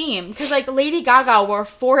no theme because, like, Lady Gaga wore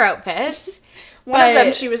 4 outfits. One of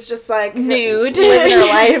them, she was just like nude, living her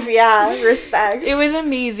life. Yeah, respect. It was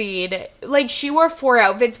amazing. Like, she wore 4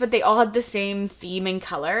 outfits, but they all had the same theme and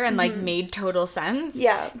color, and like made total sense.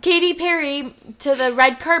 Yeah. Katy Perry to the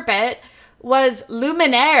red carpet was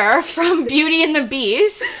Luminaire from Beauty and the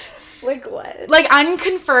Beast. Like what? Like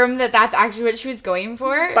unconfirmed that that's actually what she was going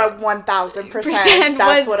for. But 1000%,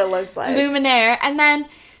 that's what it looked like. Luminaire, and then.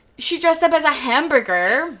 She dressed up as a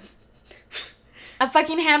hamburger. A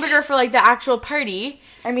fucking hamburger for, like, the actual party.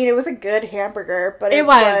 I mean, it was a good hamburger, but it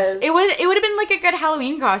would have been, like, a good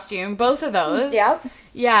Halloween costume. Both of those. Yep.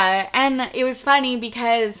 Yeah, and it was funny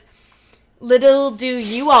because... Little do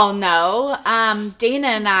you all know, Dana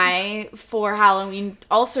and I, for Halloween,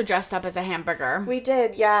 also dressed up as a hamburger. We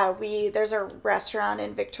did, yeah. There's a restaurant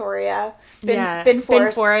in Victoria. Bin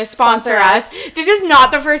Forest, sponsor us. This is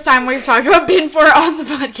not the first time we've talked about Bin For on the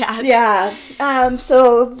podcast. Yeah.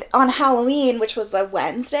 So on Halloween, which was a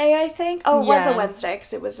Wednesday, I think. Oh, it was a Wednesday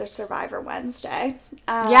because it was a Survivor Wednesday.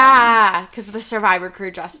 Because the Survivor crew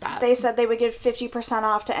dressed up. They said they would give 50%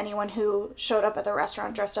 off to anyone who showed up at the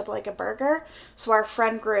restaurant dressed up like a burger. So our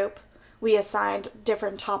friend group, we assigned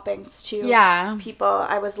different toppings to people.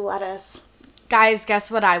 I was lettuce. Guys, guess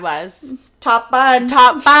what I was? Top bun.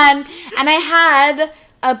 And I had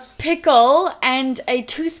a pickle and a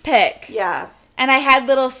toothpick. Yeah. And I had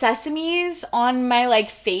little sesames on my, like,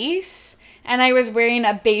 face. And I was wearing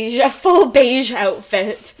a full beige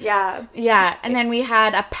outfit. Yeah. Yeah. And then we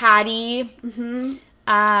had a patty.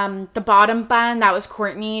 The bottom bun, that was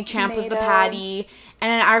Courtney. Champ was the patty. And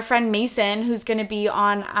then our friend Mason, who's going to be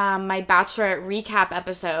on my Bachelorette recap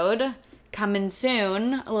episode coming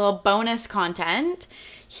soon, a little bonus content.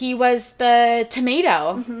 He was the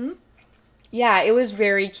tomato. Mm-hmm. Yeah, it was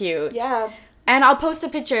very cute. Yeah. And I'll post a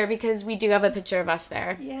picture because we do have a picture of us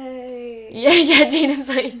there. Yay. Yeah, Dana's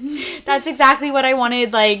like, that's exactly what I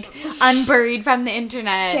wanted, like, unburied from the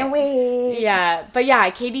internet. Can't wait. Yeah, but yeah,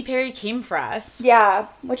 Katy Perry came for us. Yeah,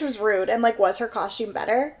 which was rude. And, like, was her costume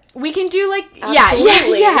better? We can do, like,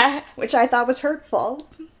 Absolutely. yeah. Which I thought was hurtful.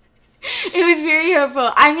 It was very hurtful.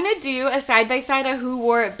 I'm going to do a side-by-side of who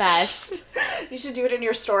wore it best. You should do it in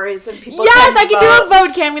your stories and people Yes, I can do a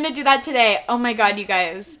vote. Okay, I'm going to do that today. Oh my god, you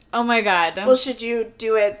guys. Oh my god. Well, should you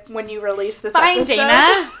do it when you release this episode? Fine,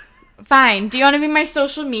 Dana. Fine. Do you want to be my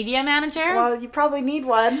social media manager? Well, you probably need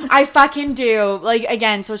one. I fucking do. Like,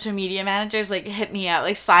 again, social media managers, like, hit me up.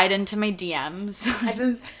 Like, slide into my DMs.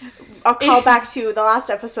 I'll call back to the last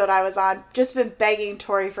episode I was on. Just been begging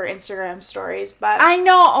Tori for Instagram stories, but I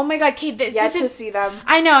know. Oh my god, Kate, yet to see them.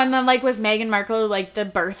 I know. And then, like, with Meghan Markle, like, the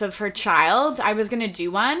birth of her child, I was gonna do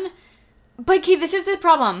one. But, Kate, this is the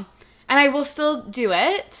problem. And I will still do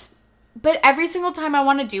it. But every single time I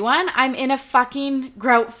want to do one, I'm in a fucking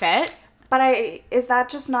grout fit. But is that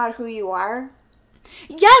just not who you are?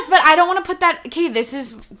 Yes, but I don't want to put that. Okay, this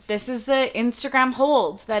is the Instagram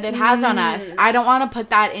hold that it has on us. I don't want to put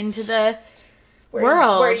that into the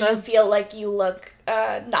world where you feel like you look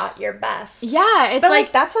not your best. Yeah, it's but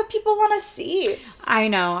like that's what people want to see. I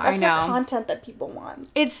know. That's the content that people want.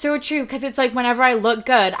 It's so true because it's like whenever I look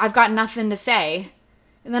good, I've got nothing to say,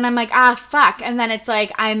 and then I'm like, fuck, and then it's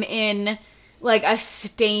like I'm in like a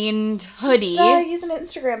stained hoodie. Just use an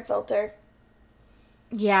Instagram filter.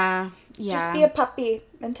 Yeah. Just be a puppy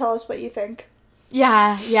and tell us what you think.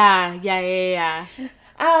 Yeah.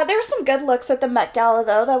 There were some good looks at the Met Gala,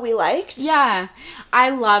 though, that we liked. Yeah. I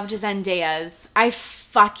loved Zendaya's. I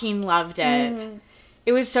fucking loved it.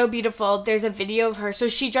 It was so beautiful. There's a video of her. So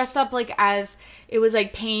she dressed up like as, it was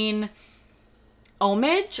like paying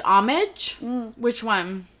homage? Which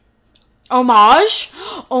one? Homage.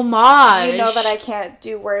 You know that I can't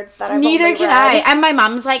do words that I've Neither only can read. I. And my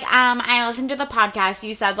mom's like, I listened to the podcast.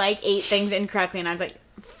 You said like 8 things incorrectly. And I was like,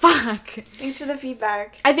 fuck. Thanks for the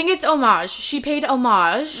feedback. I think it's homage. She paid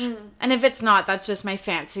homage. And if it's not, that's just my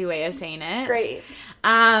fancy way of saying it. Great.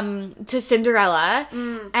 To Cinderella.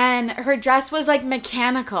 And her dress was like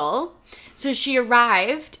mechanical. So she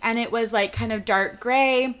arrived and it was like kind of dark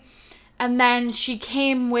gray. And then she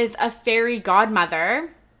came with a fairy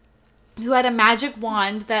godmother who had a magic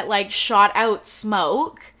wand that like shot out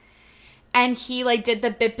smoke, and he like did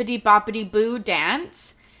the bippity boppity boo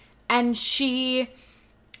dance, and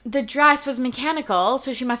the dress was mechanical,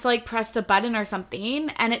 so she must have like pressed a button or something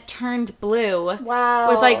and it turned blue. Wow.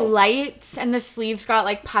 With like lights, and the sleeves got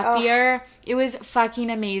like puffier. It was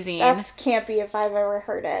fucking amazing. That's campy if I've ever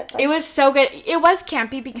heard it. It was so good. It was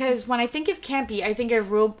campy because when I think of campy, I think of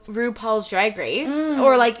RuPaul's Drag Race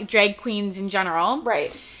or like drag queens in general.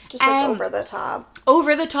 Right. Just like over the top.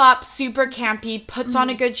 Over the top, super campy, puts on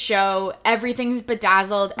a good show. Everything's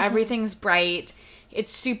bedazzled. Everything's bright.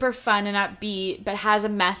 It's super fun and upbeat, but has a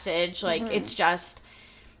message. Like, it's just,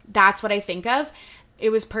 that's what I think of. It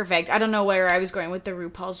was perfect. I don't know where I was going with the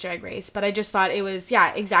RuPaul's Drag Race, but I just thought it was,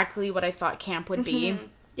 exactly what I thought camp would be.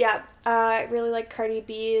 Yeah. I really like Cardi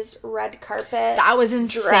B's red carpet. That was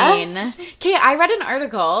insane. Okay, I read an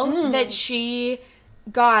article that she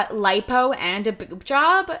got lipo and a boob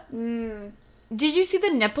job. Did you see the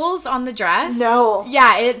nipples on the dress? No.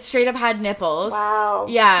 Yeah, it straight up had nipples. Wow.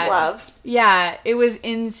 Yeah. Love. Yeah, it was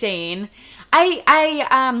insane.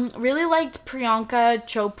 I really liked Priyanka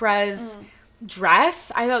Chopra's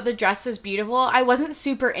dress. I thought the dress was beautiful. I wasn't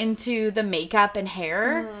super into the makeup and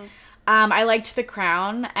hair. I liked the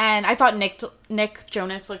crown, and I thought Nick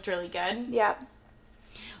Jonas looked really good. Yeah.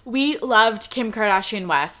 We loved Kim Kardashian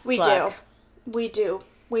West's look. We do.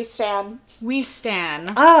 We stan. We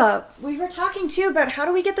stan. We were talking too about how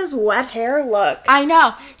do we get this wet hair look. I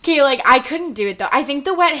know. Okay, like I couldn't do it though. I think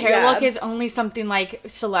the wet hair look is only something like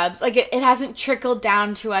celebs. Like it hasn't trickled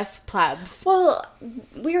down to us plebs. Well,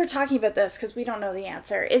 we were talking about this because we don't know the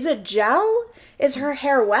answer. Is it gel? Is her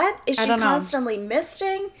hair wet? Is she constantly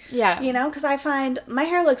misting? Yeah. You know, because I find my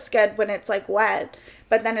hair looks good when it's like wet,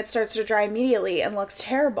 but then it starts to dry immediately and looks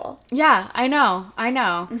terrible. Yeah, I know.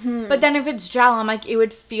 But then if it's gel, I'm like, it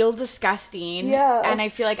would feel disgusting. Yeah. And I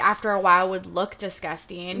feel like after a while would look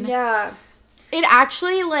disgusting. Yeah. It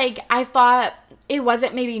actually, like, I thought it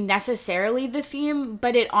wasn't maybe necessarily the theme,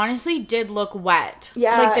 but it honestly did look wet.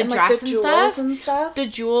 Yeah. Like the dress like the jewels and stuff. The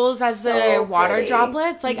jewels as the water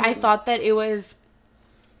droplets. Like, I thought that it was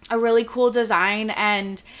a really cool design,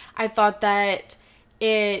 and I thought that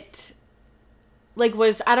it like,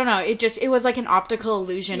 was, I don't know, it was like an optical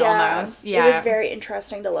illusion almost. Yeah. It was very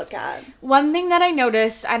interesting to look at. One thing that I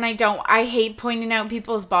noticed, and I hate pointing out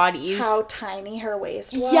people's bodies. How tiny her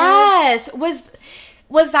waist was. Yes!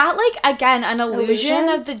 Was that, like, again, an illusion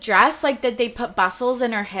of the dress? Like, did they put bustles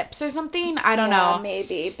in her hips or something? I don't know.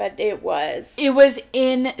 Maybe, but it was. It was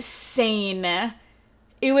insane.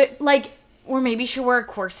 It was, like, or maybe she wore a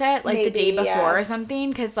corset, like, the day before or something,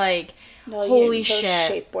 because, like, holy shit.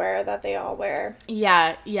 Shapewear that they all wear.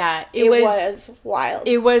 Yeah. It was wild.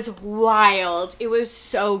 It was wild. It was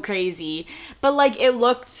so crazy. But, like, it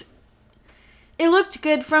looked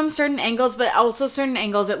good from certain angles, but also certain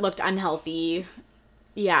angles it looked unhealthy.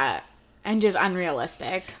 Yeah, and just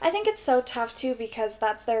unrealistic. I think it's so tough, too, because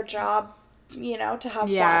that's their job, you know, to have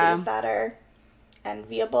bodies that are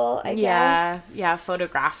enviable, I guess. Yeah,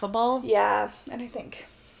 photographable. Yeah, and I think,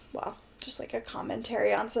 well, just like a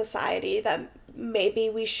commentary on society that maybe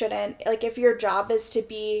we shouldn't, like, if your job is to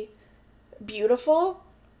be beautiful,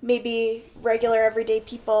 maybe regular everyday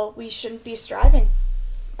people, we shouldn't be striving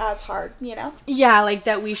as hard, you know? Yeah, like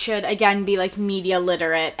that we should, again, be like media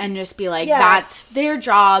literate and just be like, that's their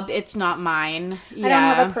job, it's not mine. I don't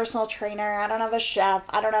have a personal trainer, I don't have a chef,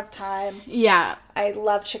 I don't have time. Yeah. I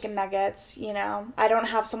love chicken nuggets, you know? I don't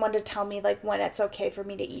have someone to tell me, like, when it's okay for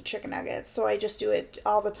me to eat chicken nuggets, so I just do it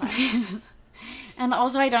all the time. And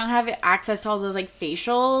also, I don't have access to all those, like,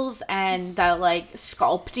 facials and the, like,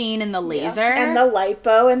 sculpting and the laser. Yeah. And the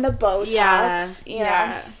lipo and the Botox, you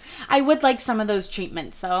know? I would like some of those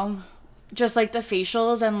treatments, though. Just, like, the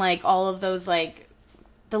facials and, like, all of those, like,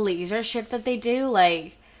 the laser shit that they do.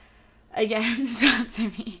 Like, again, it's not to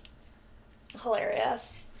me.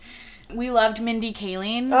 Hilarious. We loved Mindy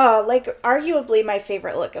Kaling. Oh, like, arguably my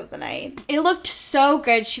favorite look of the night. It looked so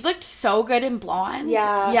good. She looked so good in blonde.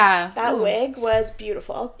 Yeah. That wig was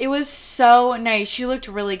beautiful. It was so nice. She looked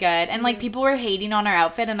really good. And, like, people were hating on her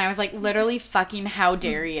outfit, and I was like, literally fucking how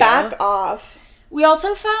dare you. Back off. We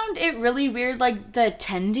also found it really weird, like, the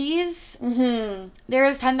attendees. Mm-hmm. There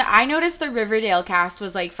was I noticed the Riverdale cast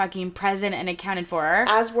was, like, fucking present and accounted for.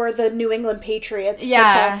 As were the New England Patriots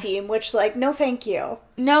football team, which, like, no thank you.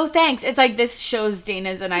 No thanks. It's like, this shows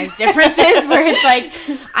Dana's and I's differences, where it's like,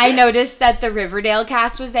 I noticed that the Riverdale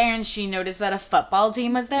cast was there, and she noticed that a football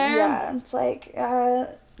team was there. Yeah, it's like,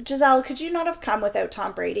 Giselle, could you not have come without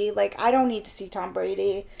Tom Brady? Like, I don't need to see Tom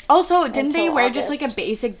Brady. Also, didn't they wear just, like, a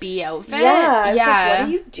basic B outfit? Yeah. I was like, what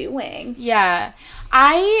are you doing? Yeah.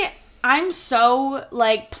 I'm so,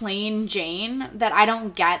 like, plain Jane that I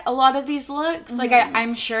don't get a lot of these looks. Mm-hmm. Like,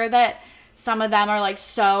 I'm sure that some of them are, like,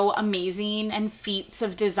 so amazing and feats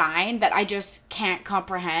of design that I just can't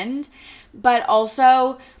comprehend. But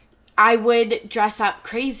also, I would dress up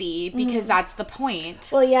crazy because that's the point.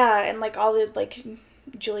 Well, yeah, and, like, all the, like,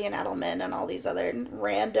 Julian Edelman and all these other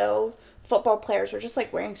rando football players were just,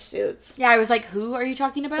 like, wearing suits. Yeah, I was like, who are you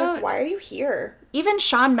talking about? It's like, why are you here? Even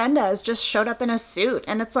Shawn Mendes just showed up in a suit,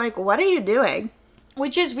 and it's like, what are you doing?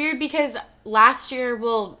 Which is weird because last year,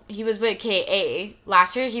 well, he was with KA.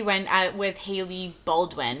 Last year, he went with Hailey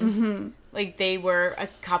Baldwin. Mm-hmm. Like, they were a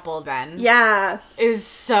couple then. Yeah. It was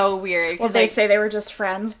so weird. Well, they say they were just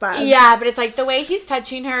friends, but... Yeah, but it's like, the way he's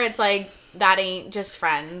touching her, it's like... That ain't just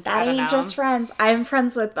friends. That ain't just friends. I'm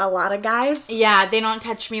friends with a lot of guys. Yeah, they don't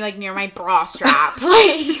touch me, like, near my bra strap.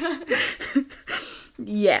 Like,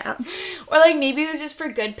 yeah. Or, like, maybe it was just for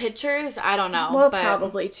good pictures. I don't know. Well,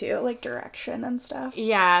 probably, too. Like, direction and stuff.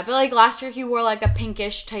 Yeah, but, like, last year he wore, like, a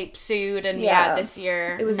pinkish type suit. And, this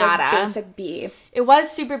year, it was nada. Like basic B. It was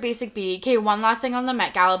super basic B. Okay, one last thing on the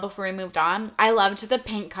Met Gala before we moved on. I loved the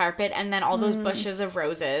pink carpet and then all those bushes of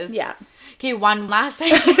roses. Yeah. Okay, one last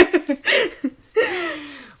thing.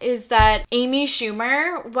 Is that Amy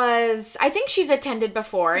Schumer was, I think she's attended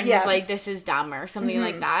before and was like, this is dumb or something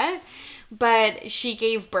like that. But she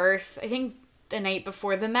gave birth, I think, the night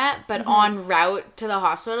before the Met, but en route to the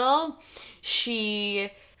hospital, she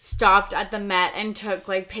stopped at the Met and took,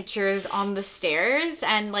 like, pictures on the stairs.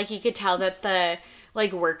 And, like, you could tell that the,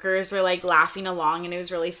 like, workers were, like, laughing along and it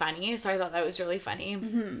was really funny. So I thought that was really funny.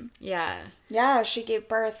 Mm-hmm. Yeah. Yeah, she gave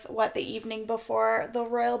birth, the evening before the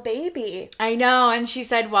royal baby. I know, and she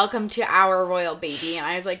said, welcome to our royal baby, and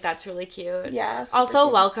I was like, that's really cute. Yeah, also,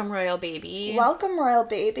 cute. Welcome, royal baby. Welcome, royal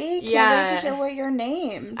baby. Can't wait to hear what you're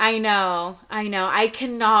named. I know. I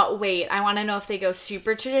cannot wait. I want to know if they go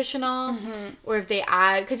super traditional, or if they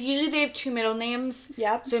add, because usually they have 2 middle names.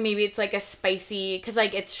 Yep. So maybe it's, like, a spicy, because,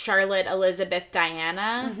 like, it's Charlotte, Elizabeth,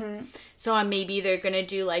 Diana. Mm-hmm. So maybe they're going to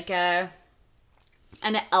do, like, an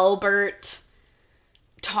Albert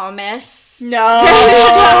Thomas. No.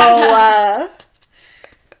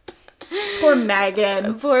 Poor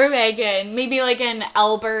Meghan. Poor Meghan. Maybe like an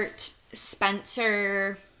Albert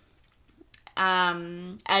Spencer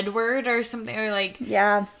Edward or something, or like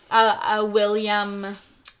a William.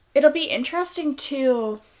 It'll be interesting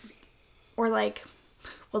too, or like,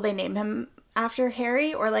 will they name him after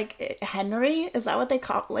Harry, or like Henry? Is that what they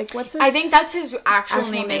call, like, what's his? I think that's his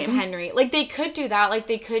actual name is Henry. Like, they could do that. Like,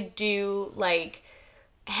 they could do like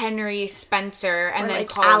Henry Spencer and or then like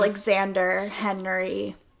call Alexander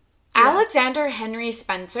Henry. Alexander Henry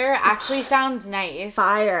Spencer actually sounds nice.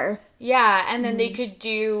 Fire. Yeah, and then they could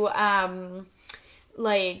do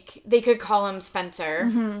like they could call him Spencer.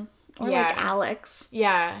 Mm-hmm. Or like Alex.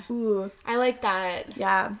 Yeah. Ooh. I like that.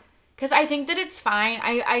 Yeah. Because I think that it's fine.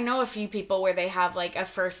 I know a few people where they have, like, a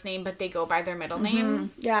first name, but they go by their middle name.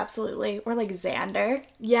 Yeah, absolutely. Or, like, Xander.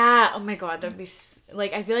 Yeah. Oh, my God. That'd be,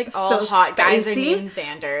 like, I feel like all so hot guys are named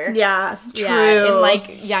Xander. Yeah, true. Yeah, in,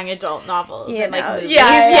 like, young adult novels and, like, movies.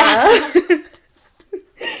 Yeah.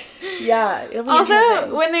 Yeah, it'll be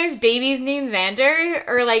also, when there's babies named Xander,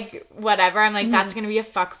 or, like, whatever, I'm like, that's gonna be a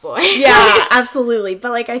fuckboy. Yeah, absolutely.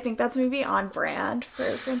 But, like, I think that's maybe on brand for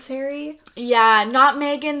Prince Harry. Yeah, not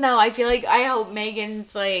Meghan, though. I hope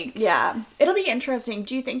Meghan's, like... Yeah, it'll be interesting.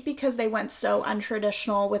 Do you think because they went so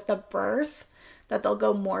untraditional with the birth, that they'll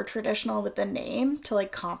go more traditional with the name to,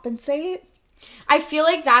 like, compensate? I feel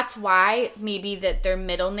like that's why maybe that their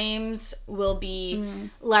middle names will be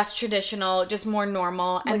less traditional, just more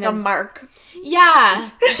normal. And like a Mark.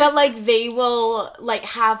 Yeah. But, like, they will, like,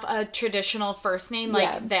 have a traditional first name,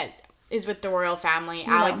 like, that is with the royal family.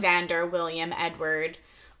 Yeah. Alexander, William, Edward,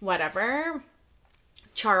 whatever.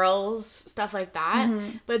 Charles, stuff like that.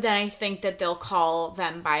 Mm-hmm. But then I think that they'll call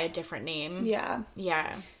them by a different name. Yeah.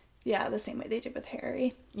 Yeah. Yeah, the same way they did with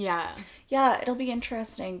Harry. Yeah. Yeah, it'll be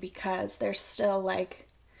interesting because there's still, like,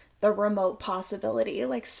 the remote possibility.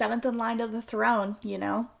 Like, 7th in line to the throne, you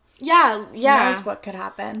know? Yeah, yeah. Who knows what could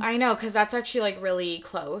happen. I know, because that's actually, like, really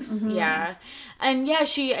close. Mm-hmm. Yeah. And, yeah,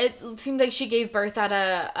 it seemed like she gave birth at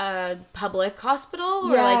a public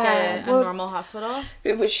hospital or, like, a normal hospital.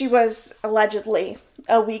 She was allegedly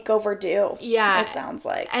a week overdue. Yeah. It sounds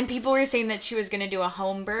like. And people were saying that she was going to do a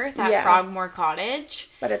home birth at Frogmore Cottage.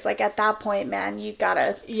 But it's like, at that point, man,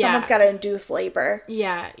 someone's got to induce labor.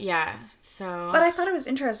 Yeah, yeah. So. But I thought it was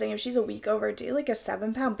interesting. If she's a week overdue, like, a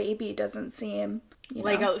 7-pound baby doesn't seem...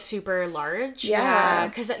 like a super large? Yeah.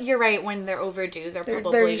 Because you're right, when they're overdue, they're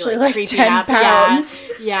probably they're usually like 10 up. pounds.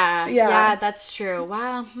 Yeah, that's true.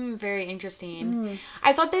 Wow, very interesting.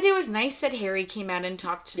 I thought that it was nice that Harry came out and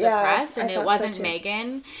talked to the press, and it wasn't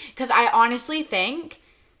Meghan. Because I honestly think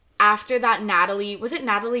after that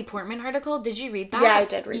Natalie Portman article, did you read that? Yeah, I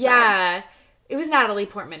did read that. Yeah. It was Natalie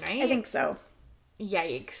Portman, right? I think so.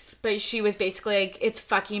 Yikes. But she was basically like, it's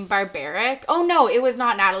fucking barbaric. Oh, no, it was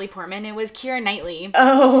not Natalie Portman. It was Keira Knightley.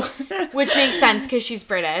 Oh. Which makes sense because she's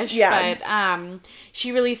British. Yeah. But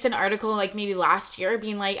she released an article like maybe last year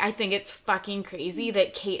being like, I think it's fucking crazy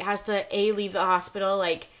that Kate has to, leave the hospital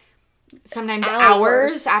like sometimes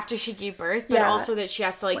hours after she gave birth, but also that she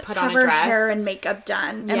has to like put on a dress. Have her hair and makeup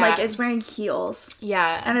done. And like is wearing heels.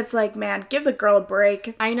 Yeah. And it's like, man, give the girl a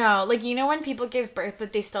break. I know. Like, you know when people give birth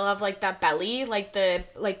but they still have like that belly, like the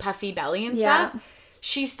like puffy belly and stuff?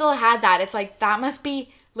 She still had that. It's like, that must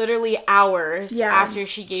be literally hours after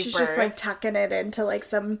she gave birth. She's just like tucking it into like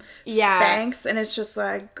some Spanx, and it's just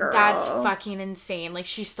like, girl. That's fucking insane. Like,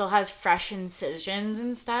 she still has fresh incisions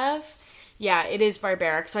and stuff. Yeah, it is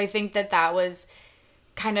barbaric. So I think that was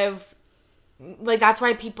kind of, like, that's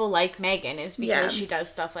why people like Meghan, is because she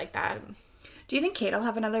does stuff like that. Do you think Kate will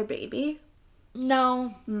have another baby?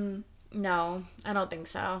 No. No, I don't think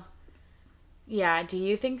so. Yeah, do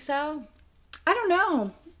you think so? I don't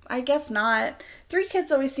know. I guess not. 3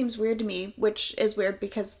 kids always seems weird to me, which is weird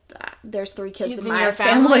because there's 3 kids in my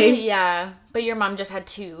family. Yeah, but your mom just had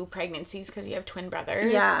 2 pregnancies because you have twin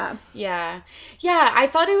brothers. Yeah. Yeah. Yeah, I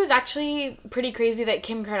thought it was actually pretty crazy that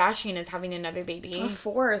Kim Kardashian is having another baby. A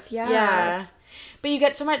 4th, Yeah. But you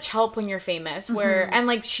get so much help when you're famous, and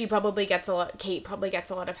like Kate probably gets a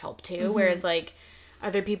lot of help too, whereas like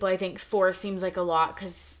other people, I think 4 seems like a lot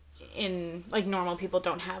because in like normal people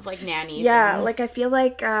don't have like nannies. Like I feel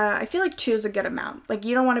like 2 is a good amount. Like,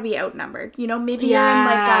 you don't want to be outnumbered, you know? Maybe you're in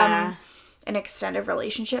like an extended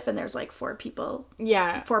relationship and there's like 4 people,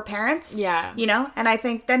 4 parents, you know, and I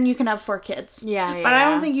think then you can have 4 kids, but I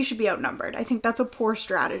don't think you should be outnumbered. I think that's a poor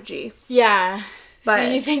strategy. But,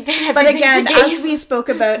 so you think that but again, as we spoke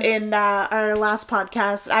about in our last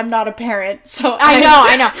podcast, I'm not a parent, so I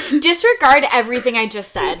know. Disregard everything I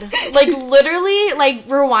just said. Like, literally, like,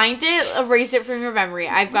 rewind it, erase it from your memory.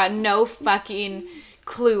 I've got no fucking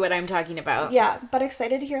clue what I'm talking about. Yeah, but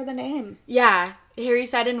excited to hear the name. Yeah. Harry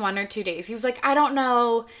said in 1 or 2 days. He was like, I don't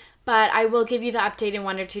know. But I will give you the update in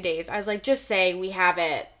 1 or 2 days. I was like, just say we have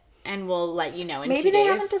it. And we'll let you know in 2 days. Maybe they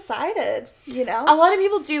haven't decided, you know? A lot of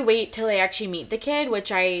people do wait till they actually meet the kid,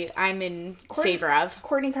 which I'm in favor of.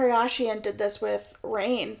 Kourtney Kardashian did this with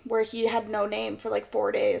Rain, where he had no name for like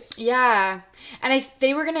 4 days. Yeah. And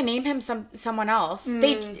they were going to name him someone else.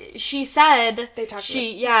 She said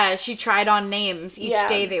she tried on names each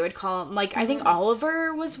day they would call him. Like, I think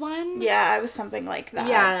Oliver was one. Yeah, it was something like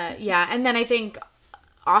that. Yeah. And then I think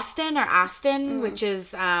Austin or Aston, which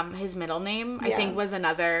is his middle name, I think was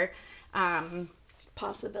another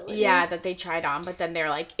possibility. Yeah, that they tried on, but then they're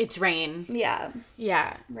like, it's Rain. Yeah.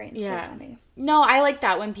 Yeah. Rain's so funny. No, I like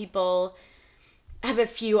that when people have a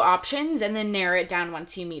few options and then narrow it down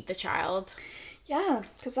once you meet the child. Yeah,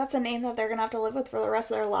 because that's a name that they're going to have to live with for the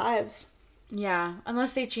rest of their lives. Yeah,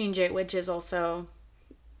 unless they change it, which is also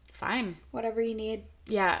fine. Whatever you need.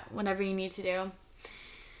 Yeah, whatever you need to do.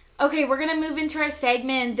 Okay, we're going to move into our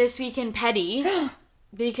segment This Week in Petty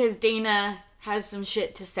because Dana has some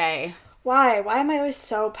shit to say. Why? Why am I always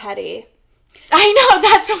so petty? I know,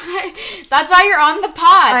 that's why you're on the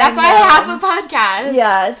pod. That's why I have a podcast.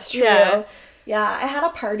 Yeah, it's true. Yeah, I had a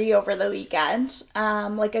party over the weekend,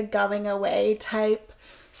 like a going away type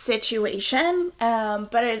situation,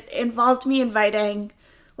 but it involved me inviting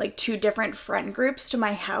like 2 different friend groups to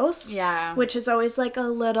my house. Yeah. Which is always like a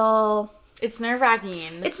little... It's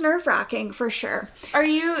nerve-wracking. It's nerve-wracking, for sure. Are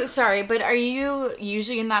you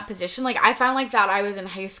usually in that position? Like, I found like that I was in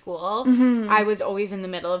high school. Mm-hmm. I was always in the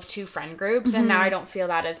middle of 2 friend groups, and now I don't feel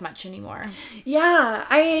that as much anymore. Yeah,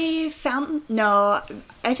 I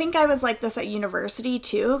think I was like this at university,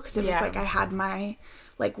 too, because it was like I had my,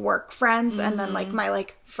 like, work friends, and then, like, my,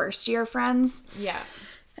 like, first-year friends. Yeah.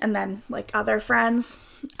 And then, like, other friends.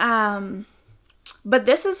 But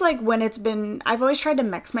this is like when I've always tried to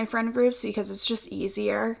mix my friend groups because it's just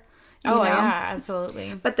easier. You know? Yeah,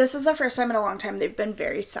 absolutely. But this is the first time in a long time they've been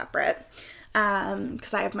very separate.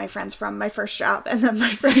 Because I have my friends from my first job and then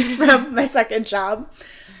my friends from my second job.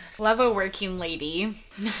 Love a working lady.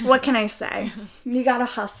 What can I say? You gotta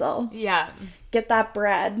hustle. Yeah. Get that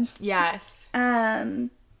bread. Yes.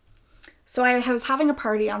 So I was having a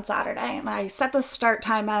party on Saturday and I set the start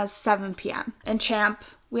time as 7 p.m. And Champ...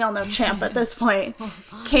 We all know Champ at this point,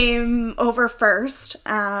 came over first,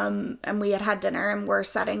 and we had dinner, and we're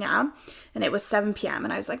setting up, and it was 7 p.m.,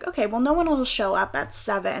 and I was like, okay, well, no one will show up at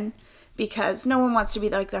 7, because no one wants to be,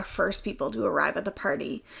 like, the first people to arrive at the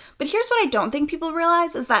party. But here's what I don't think people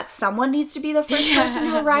realize, is that someone needs to be the first person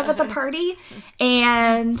to arrive at the party,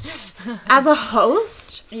 and as a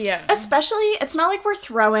host, especially, it's not like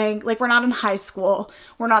we're not in high school,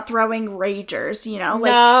 we're not throwing ragers, you know?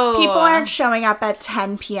 Like, people aren't showing up at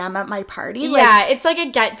 10 p.m. at my party. Like, it's like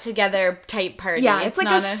a get-together type party. Yeah, it's like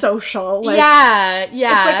a social. Like, yeah.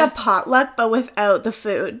 It's like a potluck, but without the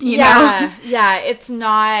food, you know? Yeah, it's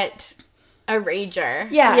not... a rager.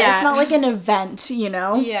 Yeah, it's not like an event, you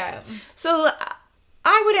know? Yeah. So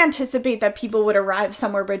I would anticipate that people would arrive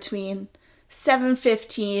somewhere between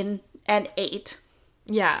 7:15 and 8.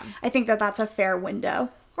 Yeah. I think that's a fair window.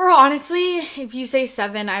 Or honestly, if you say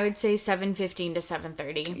 7, I would say 7:15 to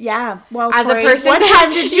 7:30. Yeah. Well, as Tori, a person, what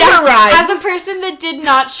time did you arrive? As a person that did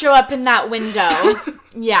not show up in that window.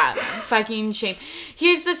 Yeah. Fucking shame.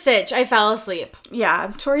 Here's the sitch. I fell asleep.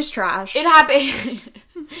 Yeah. Tori's trash. It happened.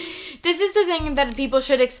 This is the thing that people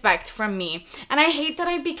should expect from me. And I hate that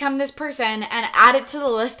I've become this person and add it to the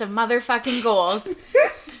list of motherfucking goals.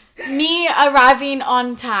 Me arriving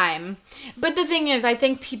on time. But the thing is, I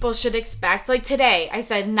think people should expect, like today, I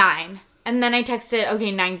said 9. And then I texted,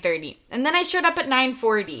 okay, 9:30. And then I showed up at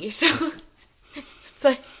 9:40. So it's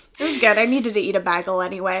like... It was good. I needed to eat a bagel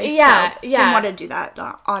anyway. Yeah, so didn't want to do that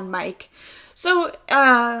on mic. So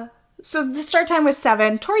the start time was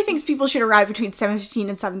 7. Tori thinks people should arrive between 7:15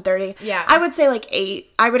 and 7:30. Yeah. I would say like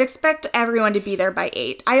 8. I would expect everyone to be there by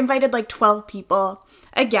 8. I invited like 12 people.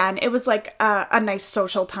 Again, it was like a nice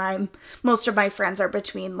social time. Most of my friends are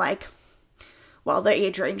between like, well, the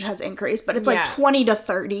age range has increased, but it's like 20 to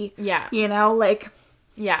 30. Yeah. You know, like.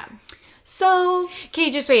 Yeah. So.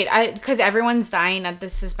 Okay, just wait. Because everyone's dying at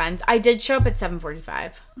this suspense. I did show up at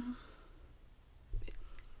 7:45.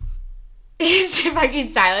 It's fucking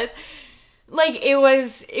silence. Like, it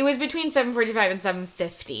was between 7:45 and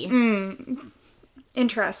 7:50.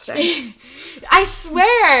 Interesting. I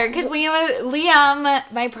swear, because Liam,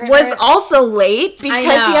 my partner, was also late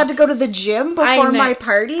because he had to go to the gym before my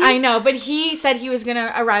party. I know, but he said he was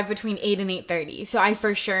gonna arrive between 8 and 8:30, so I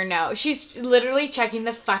for sure know. She's literally checking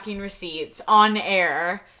the fucking receipts on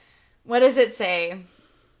air. What does it say?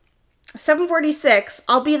 7:46.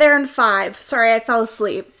 I'll be there in 5. Sorry, I fell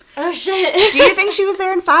asleep. Oh, shit. Do you think she was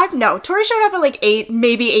there in 5? No. Tori showed up at like 8,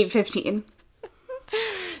 maybe 8:15.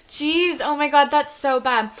 Jeez. Oh, my God. That's so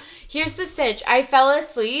bad. Here's the sitch. I fell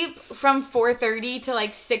asleep from 4:30 to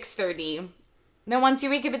like 6:30. Then once you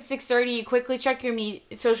wake up at 6:30, you quickly check your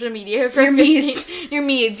social media for your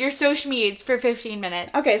your social medias for 15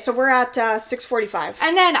 minutes. Okay, so we're at 6:45.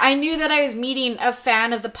 And then I knew that I was meeting a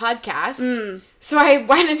fan of the podcast, so I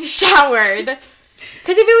went and showered.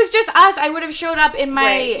 Because if it was just us, I would have showed up in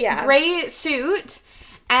my gray suit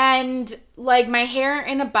and like my hair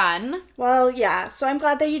in a bun. Well, yeah. So I'm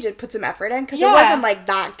glad that you did put some effort in, because it wasn't like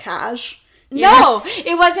that cash. No,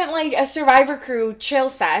 it wasn't like a Survivor Crew chill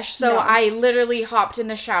sesh. So I literally hopped in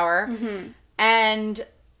the shower. And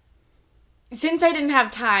since I didn't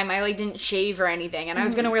have time, I like didn't shave or anything. And I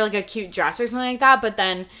was going to wear like a cute dress or something like that. But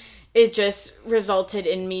then it just resulted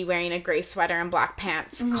in me wearing a gray sweater and black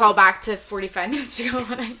pants. Call back to 45 minutes ago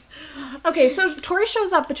when Okay, so Tori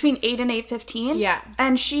shows up between 8 and 8:15. Yeah.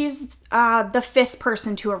 And she's the 5th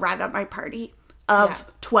person to arrive at my party of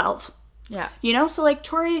 12. Yeah. You know, so like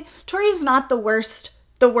Tori's not the worst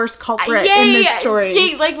culprit in this story.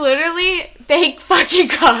 Yay, like literally, thank fucking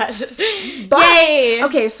God. But, yay.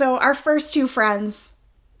 Okay, so our first 2 friends,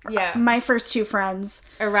 my first 2 friends,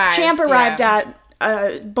 arrived. Champ arrived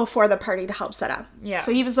at before the party to help set up. Yeah.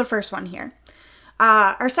 So he was the first one here.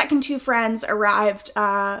 Our second 2 friends arrived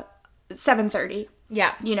 7:30.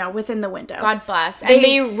 Yeah. You know, within the window. God bless. And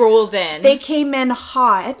they rolled in. They came in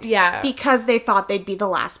hot. Yeah. Because they thought they'd be the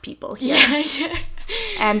last people here. Yeah.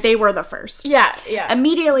 And they were the first. Yeah, yeah.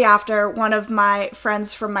 Immediately after, one of my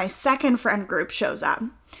friends from my second friend group shows up.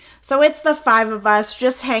 So it's the 5 of us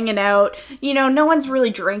just hanging out. You know, no one's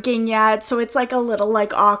really drinking yet, so it's like a little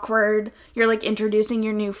like awkward. You're like introducing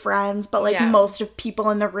your new friends, but like most of people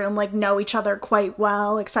in the room like know each other quite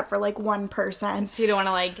well, except for like one person. So you don't want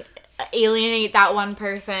to like alienate that one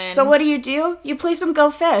person. So what do? You play some Go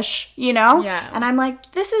Fish, you know? Yeah. And I'm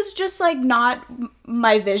like, this is just like not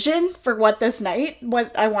my vision for what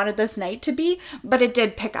I wanted this night to be, but it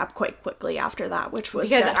did pick up quite quickly after that, which was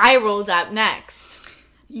because good. I rolled up next.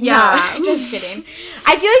 Yeah. No, just kidding.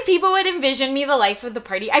 I feel like people would envision me the life of the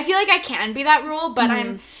party. I feel like I can be that role, but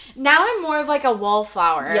I'm more of like a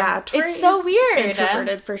wallflower. Yeah, Tori it's so weird.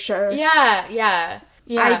 Introverted for sure. Yeah.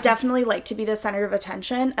 I definitely like to be the center of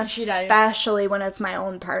attention, especially when it's my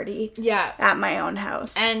own party. Yeah. At my own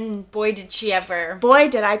house. And boy, did she ever. Boy,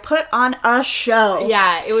 did I put on a show.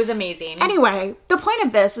 Yeah, it was amazing. Anyway, the point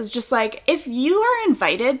of this is just like, if you are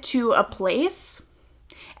invited to a place,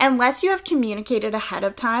 unless you have communicated ahead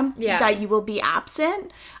of time that you will be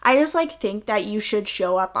absent, I just like think that you should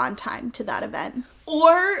show up on time to that event.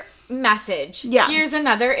 Or message. Yeah. Here's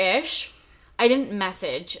another ish. I didn't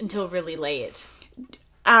message until really late.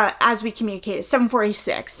 As we communicated,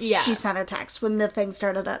 7:46. Yeah. She sent a text when the thing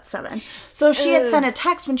started at 7. So if she had sent a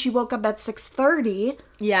text when she woke up at 6:30.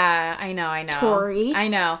 Yeah, I know. Tori. I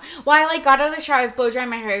know. Well, I like got out of the shower, I was blow drying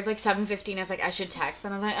my hair. It was like 7:15. I was like, I should text.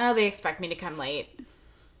 Then I was like, oh, they expect me to come late.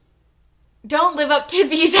 Don't live up to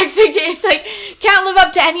these expectations. Like, can't live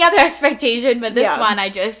up to any other expectation, but this one, I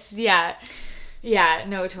just, Yeah,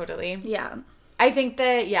 no, totally. Yeah. I think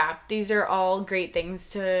that, these are all great things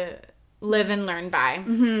to live and learn by.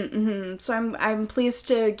 So I'm pleased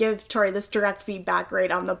to give Tori this direct feedback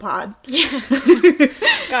right on the pod.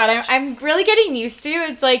 God, I'm really getting used to.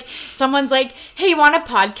 It's like someone's like, "Hey, you want a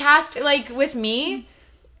podcast like with me?"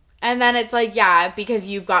 And then it's like, "Yeah, because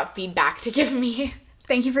you've got feedback to give me."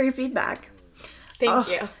 Thank you for your feedback. Thank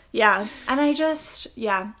you. Yeah, and I just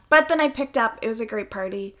But then I picked up. It was a great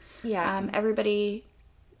party. Yeah. Everybody.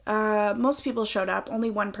 Most people showed up. Only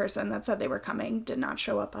one person that said they were coming did not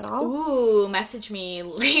show up at all. Ooh, message me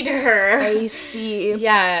later. Spicy.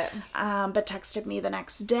 Yeah. But texted me the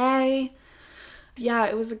next day. Yeah,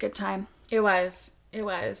 it was a good time. It was.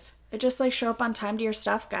 It just like show up on time to your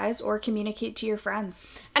stuff, guys, or communicate to your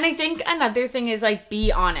friends. And I think another thing is like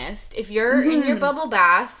be honest. If you're in your bubble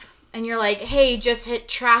bath and you're like, hey, just hit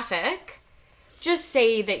traffic, just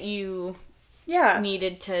say that you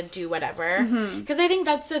needed to do whatever. Because I think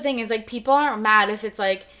that's the thing is like people aren't mad if it's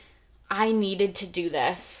like, I needed to do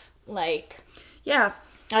this. Like,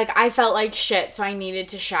 like I felt like shit, so I needed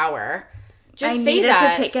to shower. Just say that. I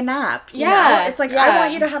needed to take a nap. You know? It's like, I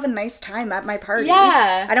want you to have a nice time at my party.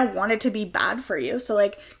 Yeah. I don't want it to be bad for you. So,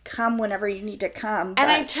 like, come whenever you need to come.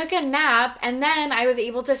 And I took a nap, and then I was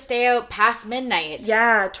able to stay out past midnight.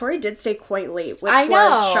 Yeah, Tori did stay quite late, which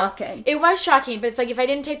was shocking. It was shocking, but it's like, if I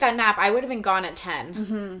didn't take that nap, I would have been gone at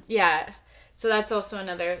 10. Yeah. So that's also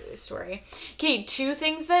another story. Okay, 2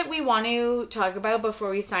 things that we want to talk about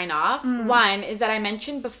before we sign off. One is that I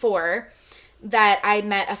mentioned before that I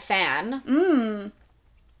met a fan.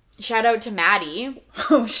 Shout out to Maddie.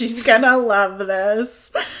 Oh, she's gonna love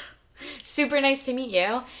this. Super nice to meet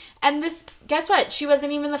you. And guess what? She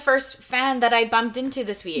wasn't even the first fan that I bumped into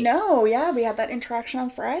this week. No, yeah, we had that interaction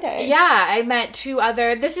on Friday. Yeah, I met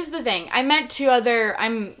this is the thing. I met 2 other,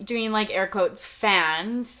 I'm doing like air quotes,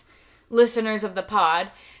 fans, listeners of the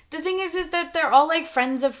pod. The thing is that they're all like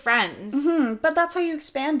friends of friends. Mm-hmm, but that's how you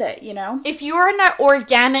expand it, you know? If you're an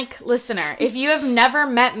organic listener, if you have never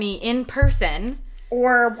met me in person.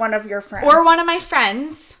 Or one of your friends. Or one of my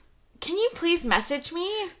friends. Can you please message me?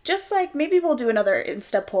 Just like, maybe we'll do another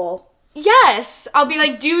Insta poll. Yes. I'll be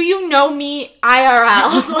like, do you know me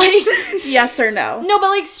IRL? Like, yes or no? No, but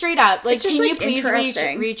like straight up. Like, just, can you please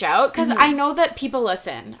reach out? Because I know that people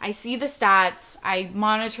listen. I see the stats. I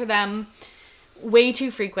monitor them way too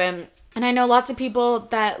frequent. And I know lots of people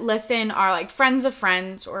that listen are like friends of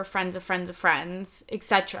friends or friends of friends of friends,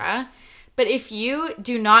 etc. But if you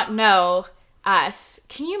do not know us,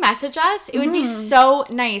 can you message us? It would be so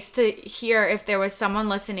nice to hear if there was someone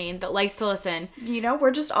listening that likes to listen. You know,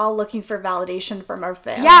 we're just all looking for validation from our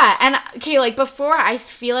fans. Yeah, and okay, like before I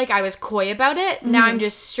feel like I was coy about it. Now I'm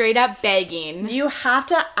just straight up begging. You have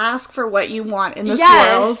to ask for what you want in this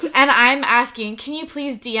world. And I'm asking, can you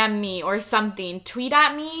please DM me or something? Tweet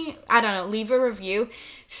at me? I don't know, leave a review.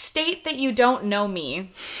 State that you don't know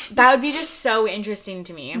me. That would be just so interesting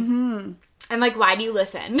to me. Mm-hmm. And, like, why do you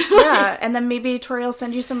listen? Yeah, and then maybe Tori will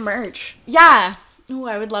send you some merch. Yeah. Oh,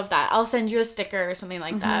 I would love that. I'll send you a sticker or something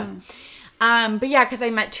like that. But, yeah, because I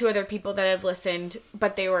met 2 other people that have listened,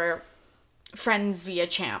 but they were friends via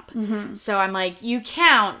Champ. So I'm like, you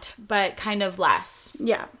count, but kind of less.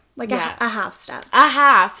 Yeah, like a half step. A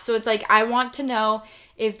half. So it's like, I want to know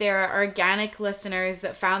if there are organic listeners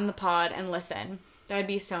that found the pod and listen. That would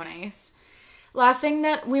be so nice. Last thing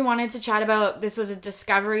that we wanted to chat about, this was a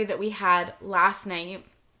discovery that we had last night.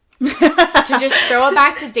 To just throw it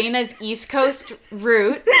back to Dana's East Coast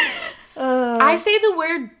roots. I say the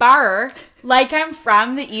word bar like I'm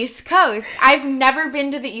from the East Coast. I've never been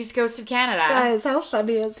to the East Coast of Canada. Guys, how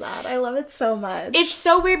funny is that? I love it so much. It's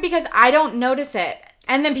so weird because I don't notice it.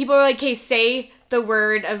 And then people are like, hey, say the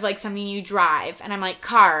word of like something you drive. And I'm like,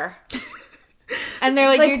 car. And they're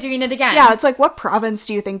like, you're doing it again. Yeah, it's like, what province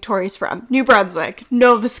do you think Tori's from? New Brunswick,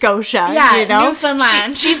 Nova Scotia, yeah, you know?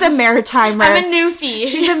 Newfoundland. She's a maritimer. I'm a newfie.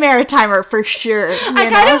 She's a maritimer for sure. I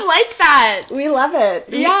kind of like that. We love it.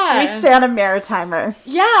 Yeah. We stand a maritimer.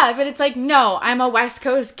 Yeah, but it's like, no, I'm a West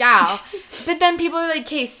Coast gal. But then people are like,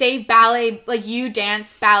 okay, say ballet, like you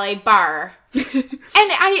dance ballet bar. And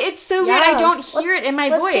it's so weird. I don't hear it in my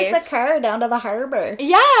voice. Let's take the car down to the harbor.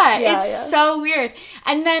 It's so weird.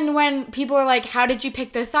 And then when people are like, how did you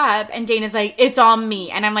pick this up? And Dana's like, it's all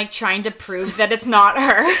me. And I'm like trying to prove that it's not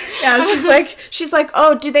her. Yeah, she's like,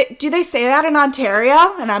 oh, do they say that in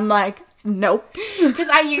Ontario? And I'm like, nope. Because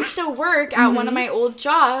I used to work at one of my old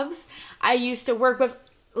jobs. I used to work with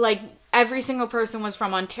like every single person was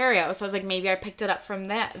from Ontario. So I was like, maybe I picked it up from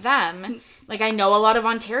them. Like, I know a lot of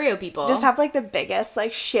Ontario people. Just have, like, the biggest,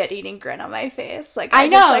 like, shit-eating grin on my face. Like, I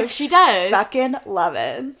know, just, like, she does. Fucking love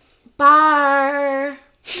it. Bar.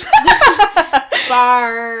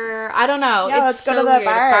 Bar. I don't know. Yeah, let's go to the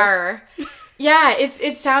bar. Yeah,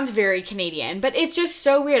 it sounds very Canadian, but it's just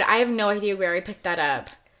so weird. I have no idea where I picked that up.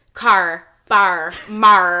 Car. Bar.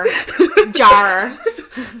 Mar. Jar.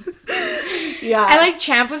 Yeah. And, like,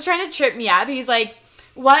 Champ was trying to trip me up. He's like,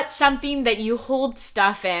 what's something that you hold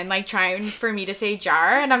stuff in, like trying for me to say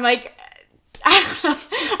jar? And I'm like, I don't know.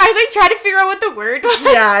 I was like trying to figure out what the word was.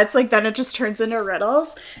 Yeah, it's like then it just turns into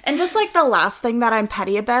riddles. And just like the last thing that I'm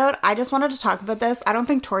petty about, I just wanted to talk about this. I don't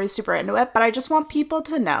think Tori's super into it, but I just want people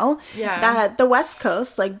to know that the West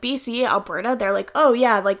Coast, like BC, Alberta, they're like, oh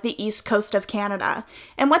yeah, like the East Coast of Canada.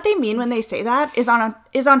 And what they mean when they say that is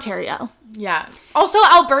Ontario. Yeah. Also,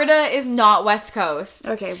 Alberta is not West Coast.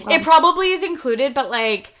 Okay. Well, it probably is included, but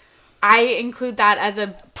like, I include that as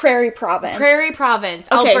a prairie province. Prairie province.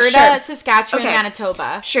 Okay, Alberta, sure. Saskatchewan,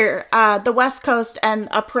 Manitoba. Sure. The West Coast and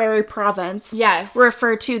a prairie province. Yes.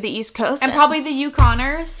 Refer to the East Coast. And probably the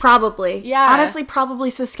Yukoners. Probably. Yeah. Honestly, probably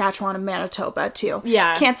Saskatchewan and Manitoba too.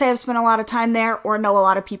 Yeah. Can't say I've spent a lot of time there or know a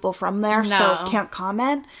lot of people from there, so can't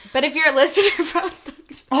comment. But if you're a listener from...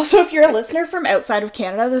 Also, if you're a listener from outside of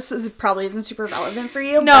Canada, this probably isn't super relevant for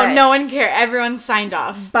you. No, no one cares. Everyone's signed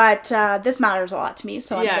off. But this matters a lot to me,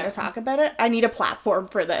 so I'm going to talk about it. I need a platform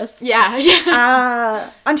for this.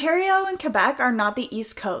 Yeah. Ontario and Quebec are not the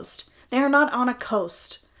East Coast. They are not on a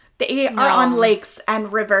coast. They are on lakes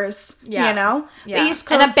and rivers, you know? Yeah. The East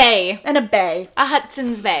Coast... And a bay. A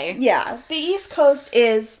Hudson's Bay. Yeah. The East Coast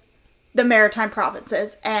is the Maritime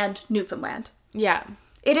Provinces and Newfoundland. Yeah.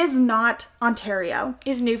 It is not Ontario.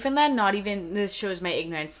 Is Newfoundland not even, this shows my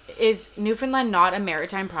ignorance, is Newfoundland not a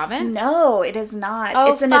maritime province? No, it is not.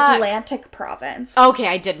 Oh, it's an Atlantic province. Okay,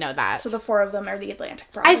 I did know that. So the 4 of them are the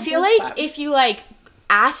Atlantic provinces. I feel like if you, like,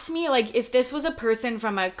 asked me, like, if this was a person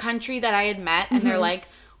from a country that I had met and they're like,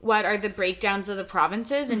 what are the breakdowns of the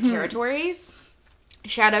provinces and territories?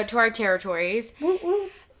 Shout out to our territories. Woo, woo.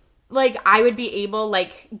 Like, I would be able,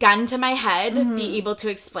 like, gun to my head, be able to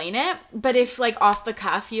explain it. But if, like, off the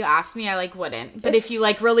cuff you asked me, I, like, wouldn't. But if you,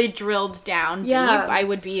 like, really drilled down deep, I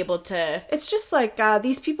would be able to... It's just, like,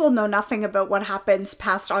 these people know nothing about what happens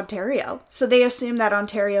past Ontario. So they assume that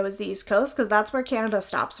Ontario is the East Coast, because that's where Canada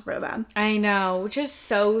stops for them. I know, which is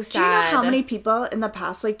so sad. Do you know how many people in the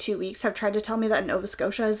past, like, 2 weeks have tried to tell me that Nova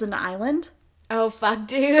Scotia is an island? Oh, fuck,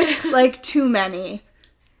 dude. Like, too many.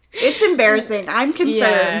 It's embarrassing. I'm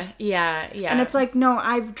concerned. Yeah. And it's like, no,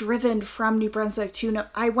 I've driven from New Brunswick to...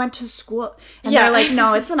 I went to school. And they're like,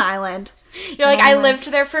 no, it's an island. You're like, I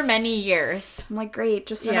lived there for many years. I'm like, great.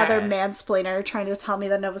 Just another mansplainer trying to tell me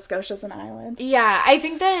that Nova Scotia's an island. Yeah, I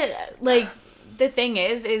think that, like... The thing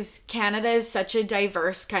is Canada is such a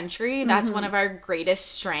diverse country. That's one of our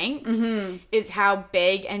greatest strengths, is how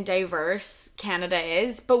big and diverse Canada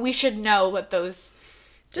is. But we should know what those...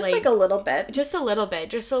 Just like a little bit. Just a little bit.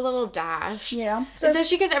 Just a little dash. You know? So,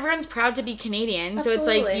 especially because everyone's proud to be Canadian. Absolutely.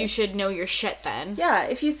 So it's like, you should know your shit then. Yeah,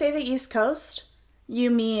 if you say the East Coast, you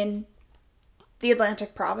mean the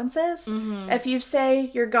Atlantic provinces. If you say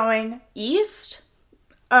you're going east,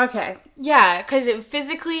 okay. Yeah, because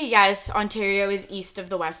physically, yes, Ontario is east of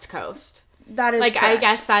the West Coast. That is like, correct. I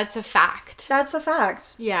guess that's a fact. That's a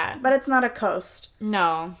fact. Yeah. But it's not a coast.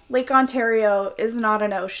 No. Lake Ontario is not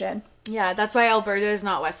an ocean. Yeah, that's why Alberta is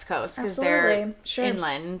not West Coast, because they're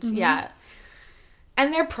inland. Yeah.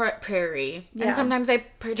 And they're prairie. Yeah. And sometimes I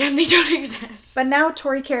pretend they don't exist. But now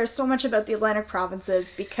Tori cares so much about the Atlantic provinces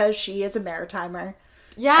because she is a maritimer.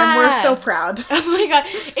 Yeah. And we're so proud. Oh my god.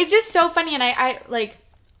 It's just so funny. And I like,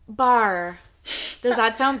 bar. Does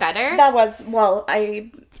that sound better? That was, well,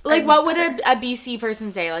 Like, what would a BC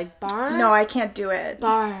person say? Like, bar? No, I can't do it.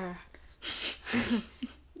 Bar.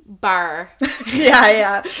 Bar.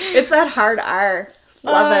 Yeah. It's that hard R.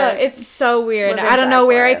 Love it. It's so weird. I don't know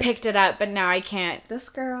where I picked it up, but now I can't. This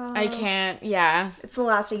girl. I can't. Yeah. It's the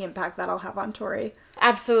lasting impact that'll have on Tori.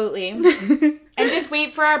 Absolutely. And just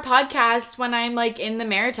wait for our podcast when I'm, like, in the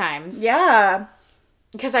Maritimes. Yeah.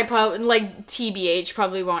 Because I probably, like, TBH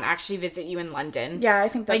probably won't actually visit you in London. Yeah, I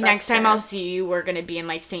think that's next time I'll see you, we're going to be in,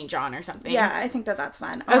 like, St. John or something. Yeah, I think that's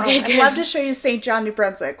fun. Okay, good. I'd love to show you St. John, New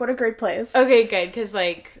Brunswick. What a great place. Okay, good. Because,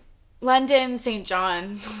 like, London, St.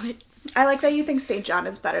 John. I like that you think St. John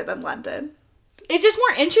is better than London. It's just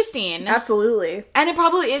more interesting. Absolutely. And it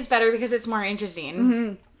probably is better because it's more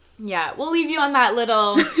interesting. Yeah, we'll leave you on that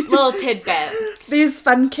little tidbit. These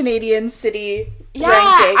fun Canadian city rankings.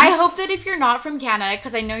 I hope that if you're not from Canada,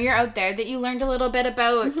 because I know you're out there, that you learned a little bit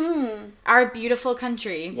about our beautiful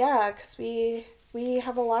country. Yeah, because we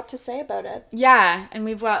have a lot to say about it. Yeah, and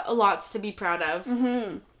we've got lots to be proud of.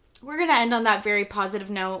 We're going to end on that very positive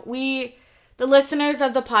note. The listeners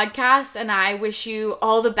of the podcast and I wish you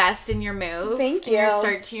all the best in your move. Thank you. In your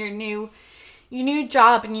start to your new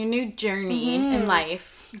job and your new journey in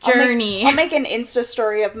life. I'll make an Insta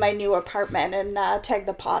story of my new apartment and tag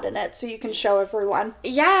the pod in it so you can show everyone.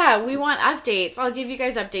 Yeah, we want updates. I'll give you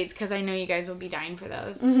guys updates because I know you guys will be dying for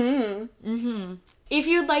those. If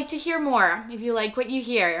you'd like to hear more, if you like what you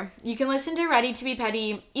hear, you can listen to Ready to be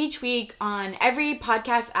Petty each week on every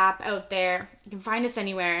podcast app out there. You can find us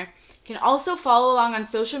anywhere. You can also follow along on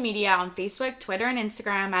social media on Facebook, Twitter, and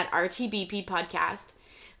Instagram at RTBP Podcast.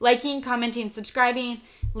 Liking, commenting, subscribing,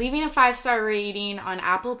 leaving a 5-star rating on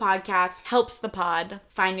Apple Podcasts helps the pod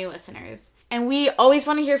find new listeners. And we always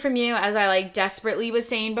want to hear from you, as I desperately was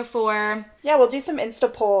saying before. Yeah, we'll do some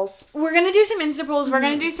Insta polls. We're going to do some Insta polls. We're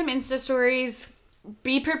going to do some Insta stories.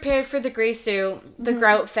 Be prepared for the gray suit, the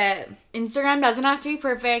grout fit. Instagram doesn't have to be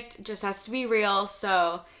perfect. It just has to be real.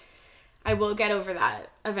 So I will get over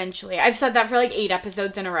that eventually. I've said that for 8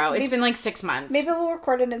 episodes in a row. It's been 6 months. Maybe we'll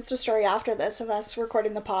record an Insta story after this of us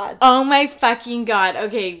recording the pod. Oh my fucking god.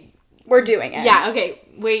 Okay. We're doing it. Yeah, okay.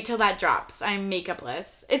 Wait till that drops. I'm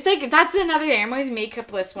makeupless. It's that's another thing. I'm always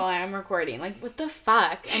makeupless while I'm recording. What the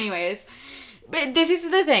fuck? Anyways. But this is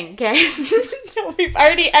the thing, okay? No, we've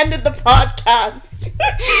already ended the podcast.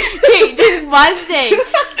 Okay, just one thing.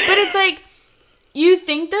 But it's you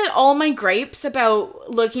think that all my gripes about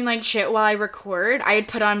looking like shit while I record, I had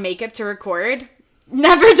put on makeup to record?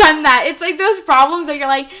 Never done that. It's like those problems that you're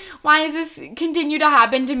like, why does this continue to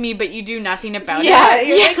happen to me, but you do nothing about it?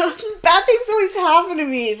 Yeah, like, bad things always happen to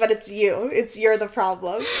me, but it's you. You're the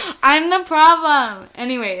problem. I'm the problem.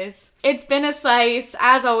 Anyways, it's been a slice.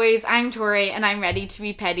 As always, I'm Tori, and I'm ready to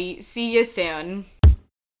be petty. See you soon.